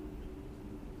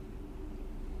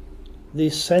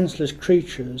 These senseless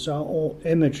creatures are all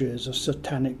images of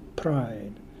satanic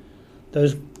pride,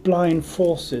 those blind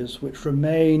forces which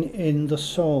remain in the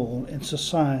soul, in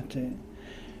society,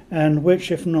 and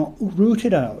which, if not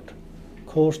rooted out,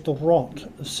 cause the rot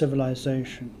of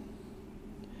civilization.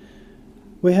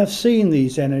 We have seen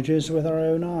these energies with our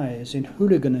own eyes in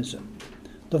hooliganism,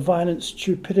 the violent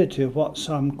stupidity of what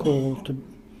some call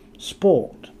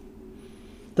sport,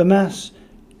 the mass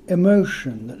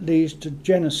emotion that leads to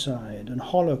genocide and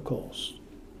Holocaust,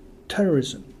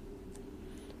 terrorism,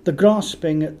 the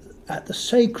grasping at the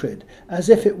sacred as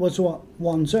if it was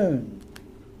one's own.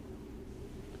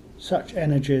 Such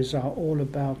energies are all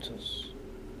about us.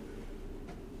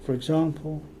 For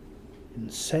example, in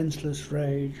senseless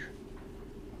rage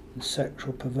and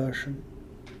sexual perversion.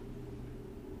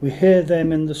 We hear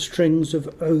them in the strings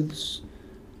of oaths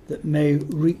that may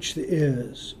reach the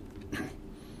ears.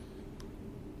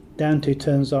 Dante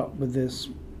turns up with this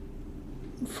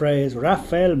phrase,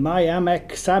 Raphael Mayam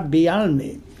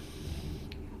exabialmi.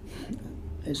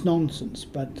 It's nonsense,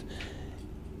 but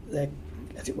they're,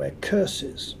 as it were,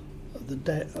 curses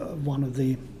of one of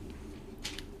the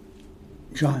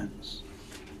giants.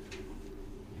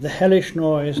 The hellish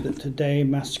noise that today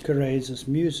masquerades as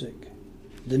music,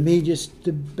 the media's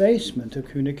debasement of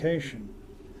communication.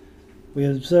 We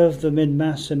observe them in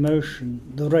mass emotion,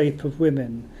 the rape of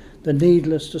women, the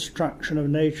needless destruction of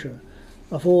nature,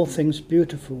 of all things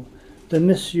beautiful, the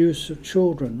misuse of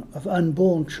children, of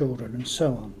unborn children, and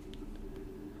so on.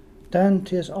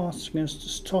 Dante is asking us to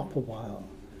stop a while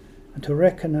and to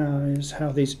recognize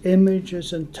how these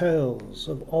images and tales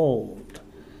of old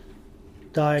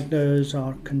diagnose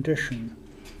our condition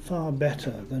far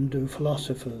better than do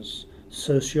philosophers,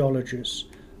 sociologists,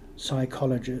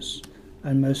 psychologists,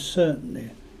 and most certainly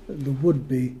the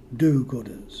would-be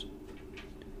do-gooders.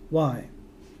 Why?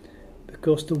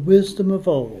 Because the wisdom of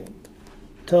old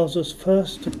tells us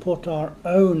first to put our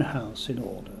own house in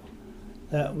order,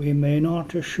 that we may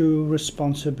not eschew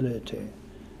responsibility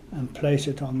and place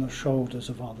it on the shoulders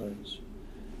of others.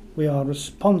 We are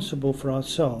responsible for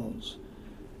ourselves.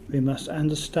 We must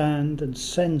understand and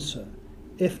censor,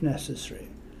 if necessary,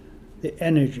 the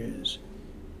energies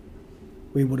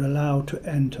we would allow to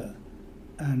enter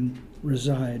and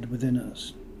reside within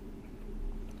us.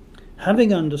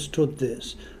 Having understood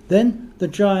this, then the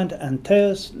giant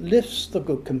Antaeus lifts the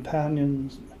good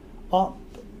companions up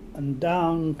and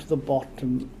down to the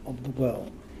bottom of the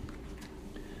well.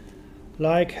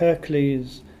 Like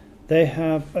Hercules, they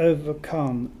have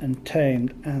overcome and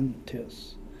tamed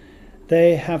Antaeus.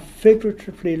 They have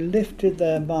figuratively lifted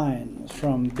their minds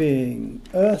from being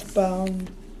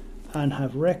earthbound and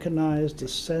have recognized the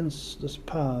senseless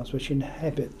powers which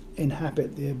inhabit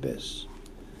the abyss.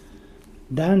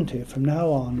 Dante, from now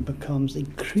on, becomes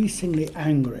increasingly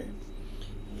angry.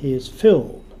 He is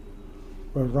filled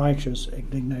with righteous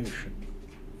indignation.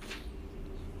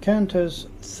 Cantos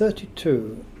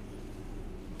 32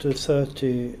 to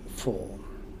 34.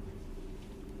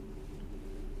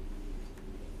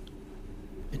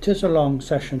 It is a long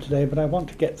session today, but I want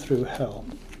to get through hell.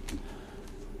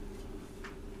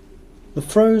 The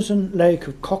frozen lake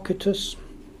of Cocytus,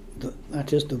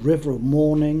 that is the river of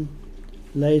mourning,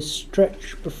 lay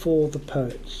stretched before the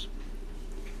poets.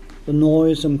 The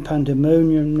noise and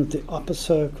pandemonium of the upper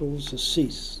circles has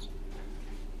ceased.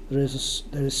 There is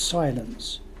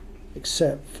silence,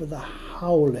 except for the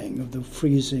howling of the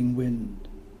freezing wind.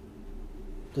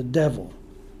 The devil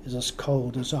is as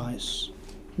cold as ice,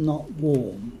 not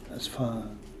warm as fire.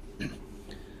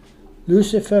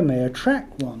 Lucifer may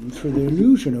attract one through the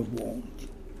illusion of warmth,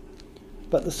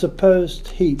 but the supposed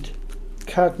heat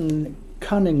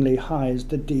cunningly hides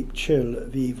the deep chill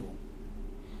of evil.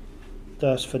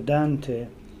 Thus for Dante,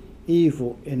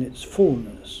 evil in its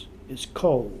fullness is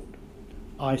cold,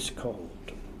 ice cold.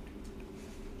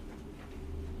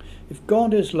 If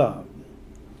God is love,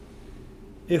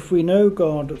 if we know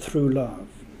God through love,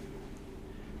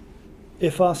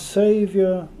 if our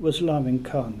Saviour was love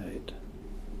incarnate,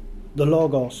 the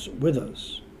Logos with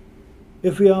us,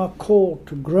 if we are called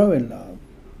to grow in love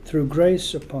through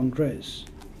grace upon grace,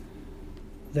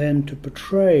 then to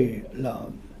betray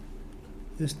love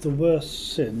is the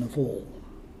worst sin of all.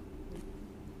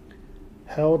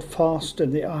 Held fast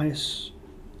in the ice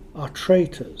are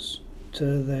traitors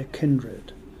to their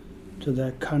kindred, to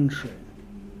their country,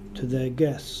 to their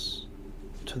guests,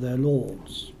 to their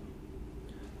lords.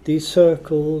 These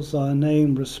circles are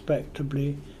named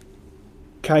respectively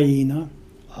Caina,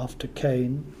 after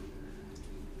Cain,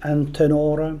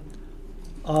 Antenora,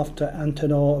 after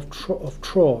Antenor of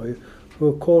Troy, who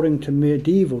according to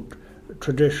medieval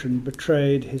tradition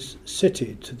betrayed his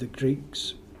city to the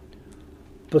Greeks,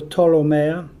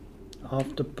 Ptolemaea,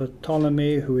 after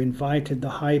Ptolemy, who invited the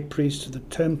high priest of the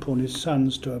temple and his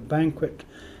sons to a banquet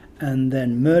and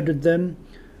then murdered them.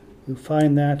 You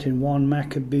find that in 1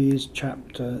 Maccabees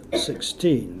chapter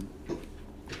 16.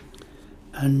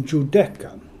 And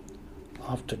Judeca,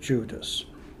 after Judas.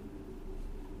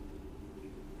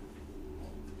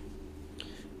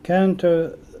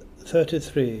 Canto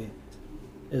 33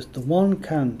 is the one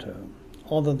canto,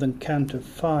 other than Canto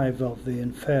 5 of the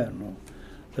Inferno,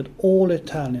 that all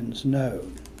Italians know,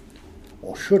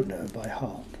 or should know by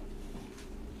heart.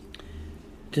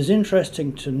 It is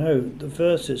interesting to note the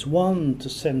verses 1 to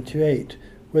 78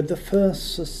 were the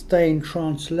first sustained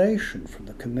translation from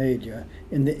the Commedia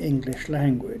in the English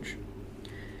language.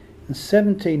 In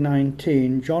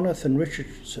 1719, Jonathan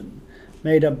Richardson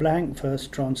made a blank verse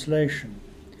translation.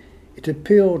 It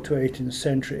appealed to 18th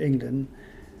century England.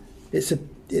 Its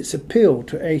appeal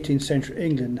to 18th century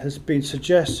England has been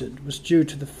suggested was due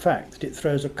to the fact that it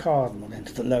throws a cardinal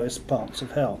into the lowest parts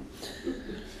of hell.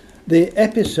 The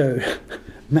episode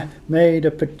made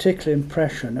a particular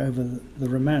impression over the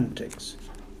Romantics,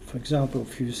 for example,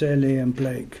 Fuseli and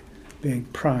Blake being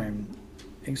prime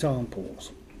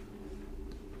examples.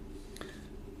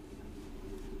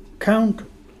 Count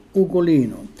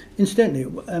Ugolino. Incidentally,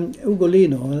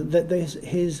 Ugolino,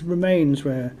 his remains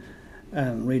were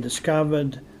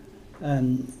rediscovered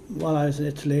while I was in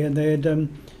Italy, and they had,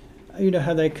 you know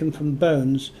how they can from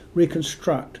bones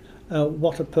reconstruct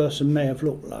what a person may have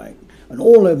looked like. And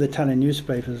all over the Italian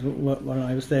newspapers when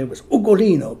I was there was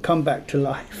Ugolino come back to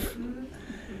life.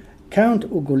 Count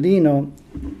Ugolino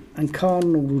and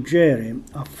Cardinal Ruggieri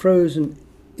are frozen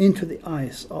into the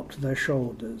ice up to their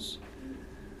shoulders.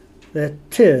 Their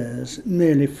tears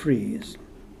merely freeze.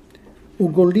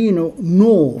 Ugolino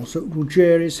gnaws at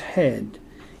Ruggieri's head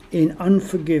in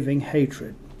unforgiving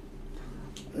hatred.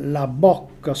 La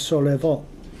bocca sollevò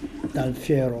dal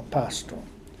fiero pasto.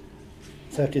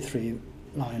 33,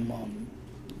 line 1.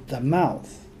 The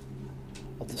mouth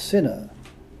of the sinner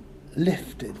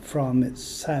lifted from its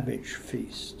savage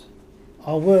feast,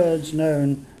 are words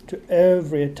known to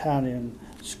every Italian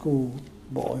school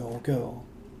boy or girl.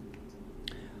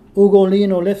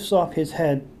 Ugolino lifts up his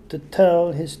head to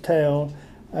tell his tale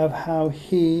of how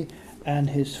he and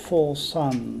his 4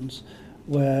 sons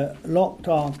were locked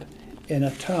up in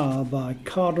a tower by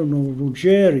Cardinal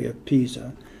Ruggieri of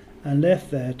Pisa and left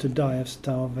there to die of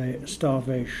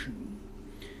starvation.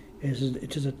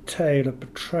 It is a tale of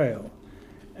betrayal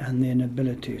and the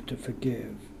inability to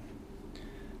forgive.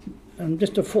 And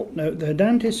just a footnote there,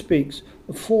 Dante speaks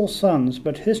of 4 sons,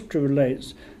 but history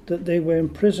relates that they were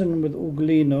imprisoned with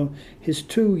Ugolino, his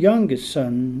 2 youngest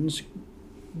sons,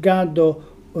 Gaddo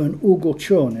and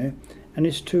Uguccione, and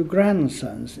his 2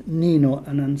 grandsons, Nino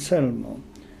and Anselmo.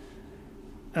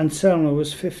 Anselmo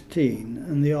was 15,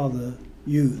 and the other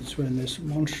youths when this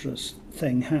monstrous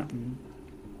thing happened.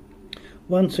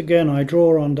 Once again, I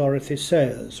draw on Dorothy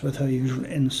Sayers with her usual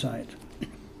insight.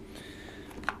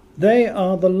 They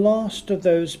are the last of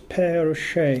those pair of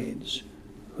shades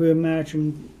who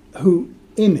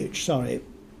image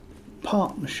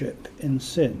partnership in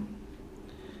sin.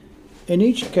 In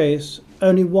each case,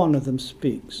 only one of them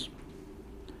speaks.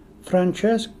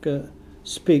 Francesca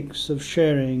speaks of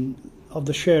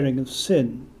the sharing of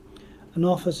sin and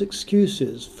offers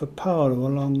excuses for Paolo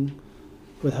along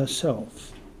with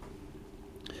herself.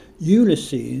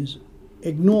 Ulysses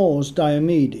ignores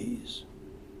Diomedes.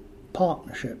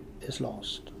 Partnership is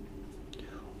lost.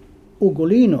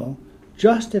 Ugolino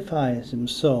justifies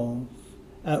himself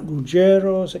at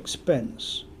Ruggiero's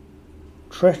expense.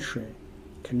 Treachery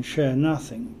can share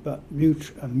nothing but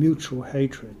a mutual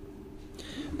hatred.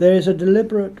 There is a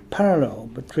deliberate parallel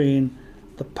between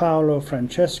the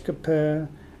Paolo-Francesca pair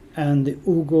and the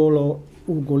Ugolino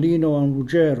and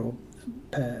Ruggiero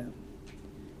pair.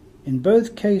 In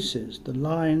both cases, the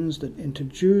lines that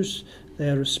introduce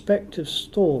their respective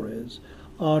stories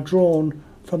are drawn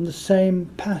from the same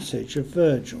passage of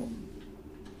Virgil.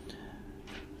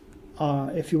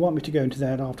 If you want me to go into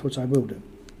that afterwards, I will do.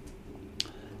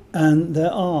 And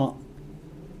there are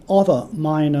other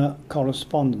minor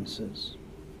correspondences.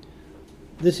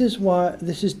 This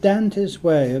is Dante's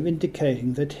way of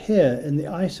indicating that here in the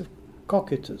Ice of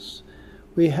Cocytus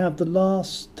we have the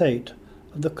last state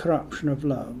of the corruption of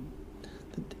love,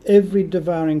 that every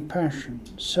devouring passion,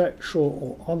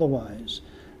 sexual or otherwise,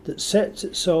 that sets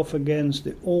itself against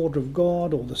the order of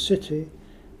God or the city,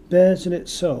 bears in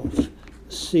itself the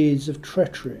seeds of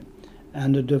treachery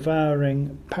and a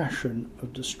devouring passion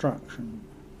of destruction.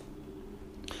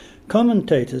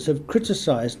 Commentators have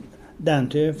criticized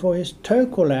Dante for his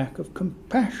total lack of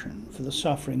compassion for the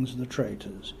sufferings of the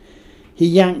traitors. He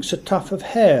yanks a tuft of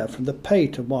hair from the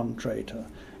pate of one traitor,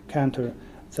 Canto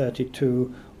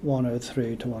 32,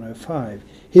 103 to 105.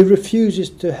 He refuses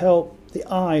to help the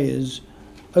eyes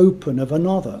open of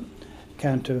another,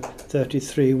 Canto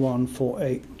 33,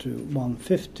 148 to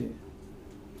 150.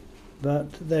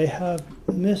 But they have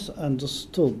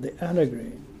misunderstood the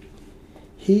allegory.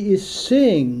 He is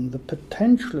seeing the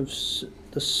potential of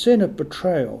the sin of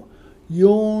betrayal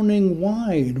yawning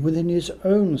wide within his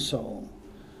own soul,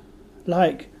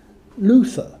 like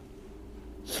Luther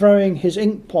throwing his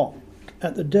inkpot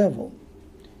at the devil.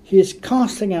 He is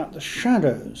casting out the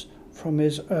shadows from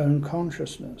his own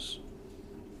consciousness.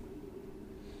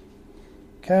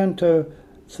 Canto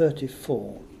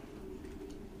 34.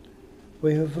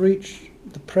 We have reached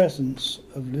the presence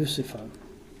of Lucifer.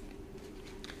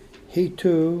 He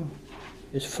too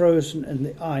is frozen in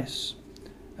the ice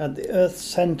at the earth's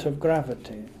centre of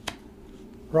gravity,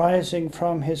 rising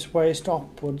from his waist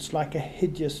upwards like a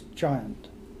hideous giant.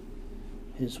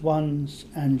 His once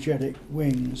angelic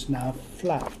wings now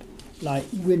flap like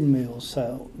windmill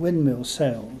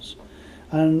sails,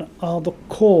 and are the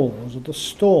cause of the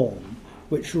storm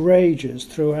which rages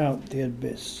throughout the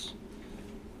abyss.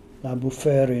 La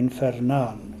bufera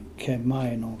infernale che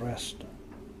mai non resta.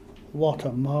 What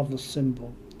a marvellous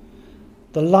symbol.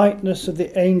 The lightness of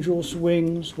the angel's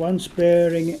wings, once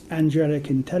bearing angelic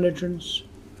intelligence,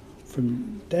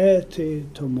 from deity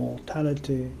to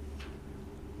mortality,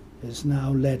 is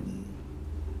now leaden,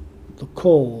 the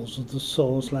cause of the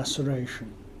soul's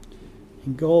laceration,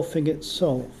 engulfing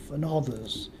itself and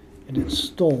others in its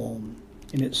storm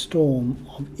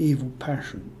of evil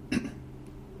passion.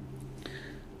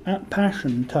 At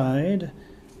Passion Tide,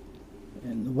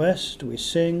 in the West, we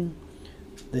sing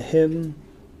the hymn,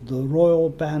 "The royal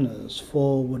banners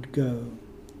forward go,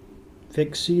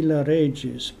 vexilla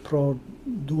regis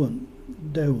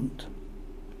prodeunt."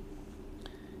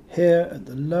 Here, at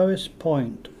the lowest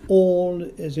point, all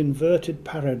is inverted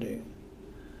parody.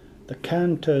 The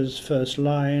canto's first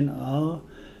line are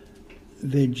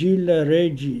 "Vegilla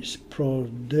regis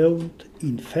prodeunt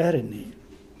inferni,"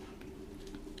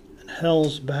 and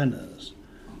hell's banners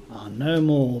are no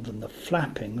more than the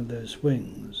flapping of those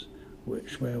wings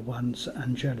which were once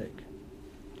angelic.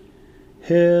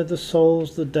 Here the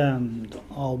souls of the damned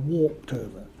are walked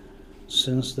over,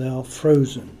 since they are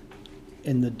frozen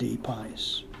in the deep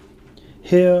ice.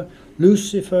 Here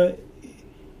Lucifer,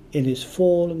 in his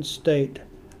fallen state,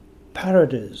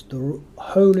 parodies the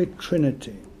Holy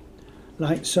Trinity.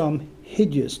 Like some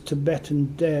hideous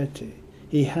Tibetan deity,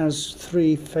 he has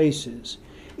three faces.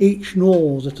 Each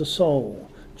gnaws at a soul: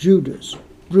 Judas,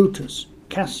 Brutus,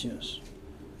 Cassius.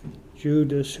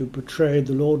 Judas, who betrayed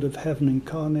the Lord of Heaven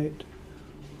incarnate;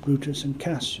 Brutus and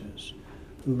Cassius,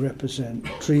 who represent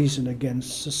treason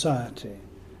against society,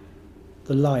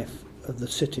 the life of the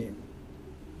city.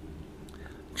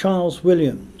 Charles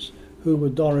Williams, who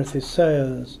with Dorothy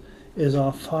Sayers is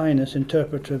our finest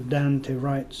interpreter of Dante,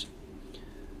 writes,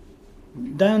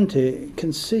 Dante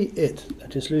can see it,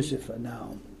 that is Lucifer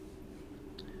now,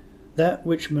 that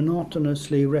which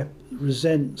monotonously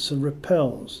resents and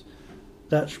repels,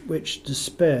 that which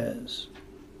despairs.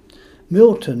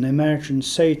 Milton imagined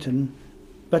Satan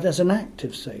but as an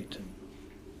active Satan.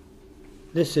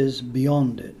 This is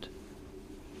beyond it.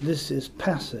 This is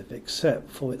passive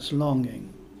except for its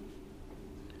longing.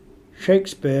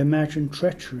 Shakespeare imagined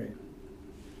treachery.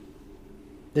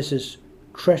 This is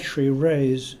treachery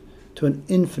raised to an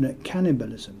infinite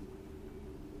cannibalism.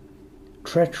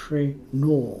 Treachery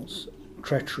gnaws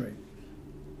treachery,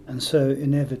 and so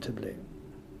inevitably.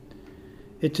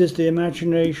 It is the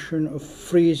imagination of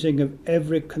freezing of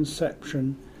every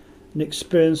conception, an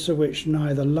experience of which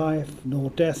neither life nor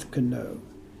death can know,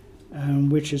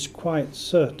 and which is quite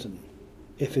certain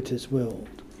if it is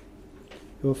willed.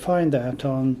 You will find that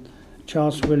on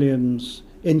Charles Williams'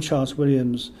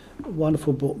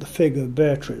 wonderful book, The Figure of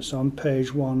Beatrice, on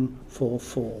page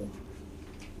 144.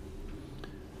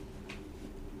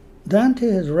 Dante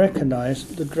has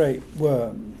recognized the great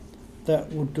worm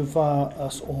that would devour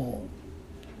us all.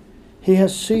 He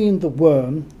has seen the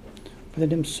worm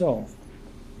within himself.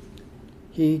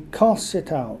 He casts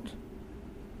it out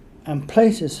and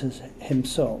places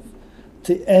himself at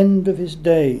the end of his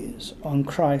days on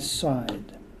Christ's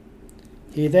side.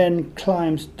 He then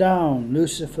climbs down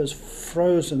Lucifer's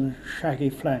frozen and shaggy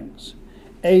flanks,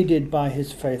 aided by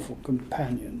his faithful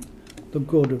companion, the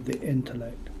good of the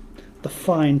intellect, the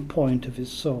fine point of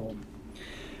his soul.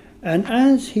 And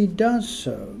as he does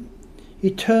so, he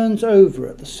turns over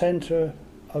at the centre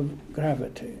of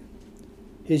gravity.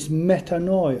 His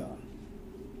metanoia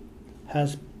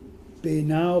has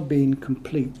now been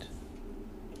complete.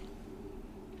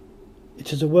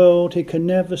 It is a world he can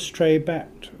never stray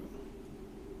back to.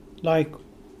 Like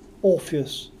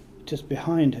Orpheus, it is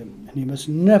behind him, and he must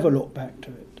never look back to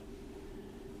it.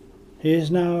 He is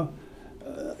now,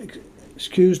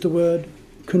 excuse the word,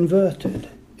 converted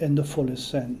in the fullest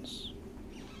sense.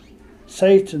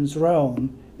 Satan's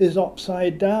realm is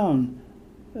upside down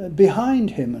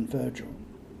behind him and Virgil.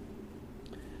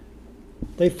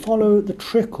 They follow the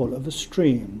trickle of a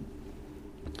stream.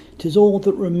 It is all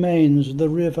that remains of the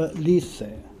river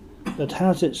Lethe, that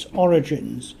has its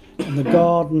origins in the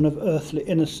garden of earthly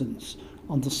innocence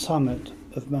on the summit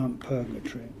of Mount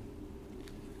Purgatory.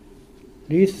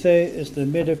 Lethe is the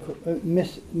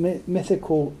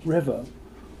mythical river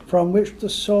from which the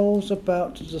souls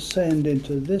about to descend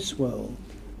into this world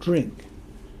drink,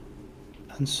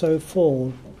 and so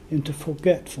fall into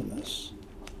forgetfulness,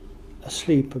 a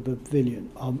sleep of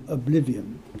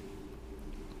oblivion.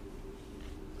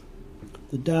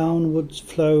 The downwards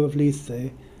flow of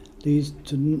Lethe leads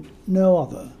to no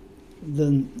other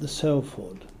than the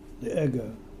selfhood, the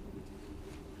ego,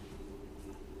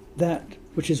 that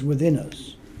which is within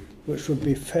us, which would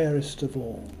be fairest of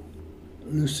all,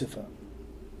 Lucifer.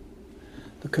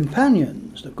 The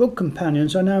companions, the good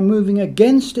companions, are now moving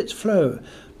against its flow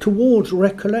towards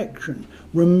recollection,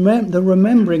 the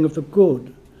remembering of the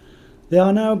good. They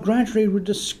are now gradually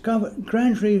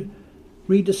rediscovering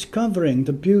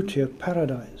the beauty of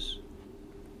paradise.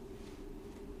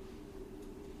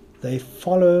 They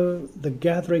follow the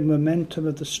gathering momentum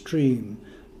of the stream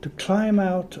to climb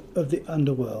out of the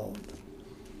underworld,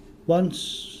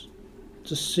 once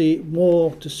to see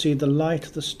the light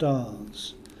of the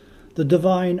stars, the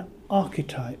divine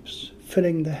archetypes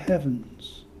filling the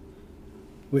heavens,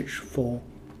 which for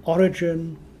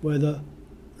Origen were the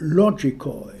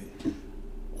logikoi,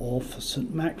 or for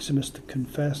St. Maximus the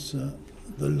Confessor,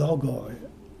 the logoi.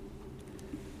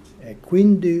 E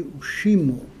quindi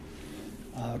uscimmo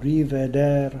a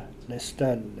riveder le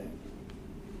stelle.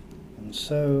 And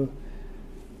so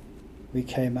we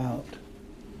came out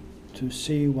to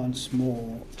see once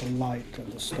more the light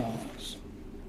of the stars.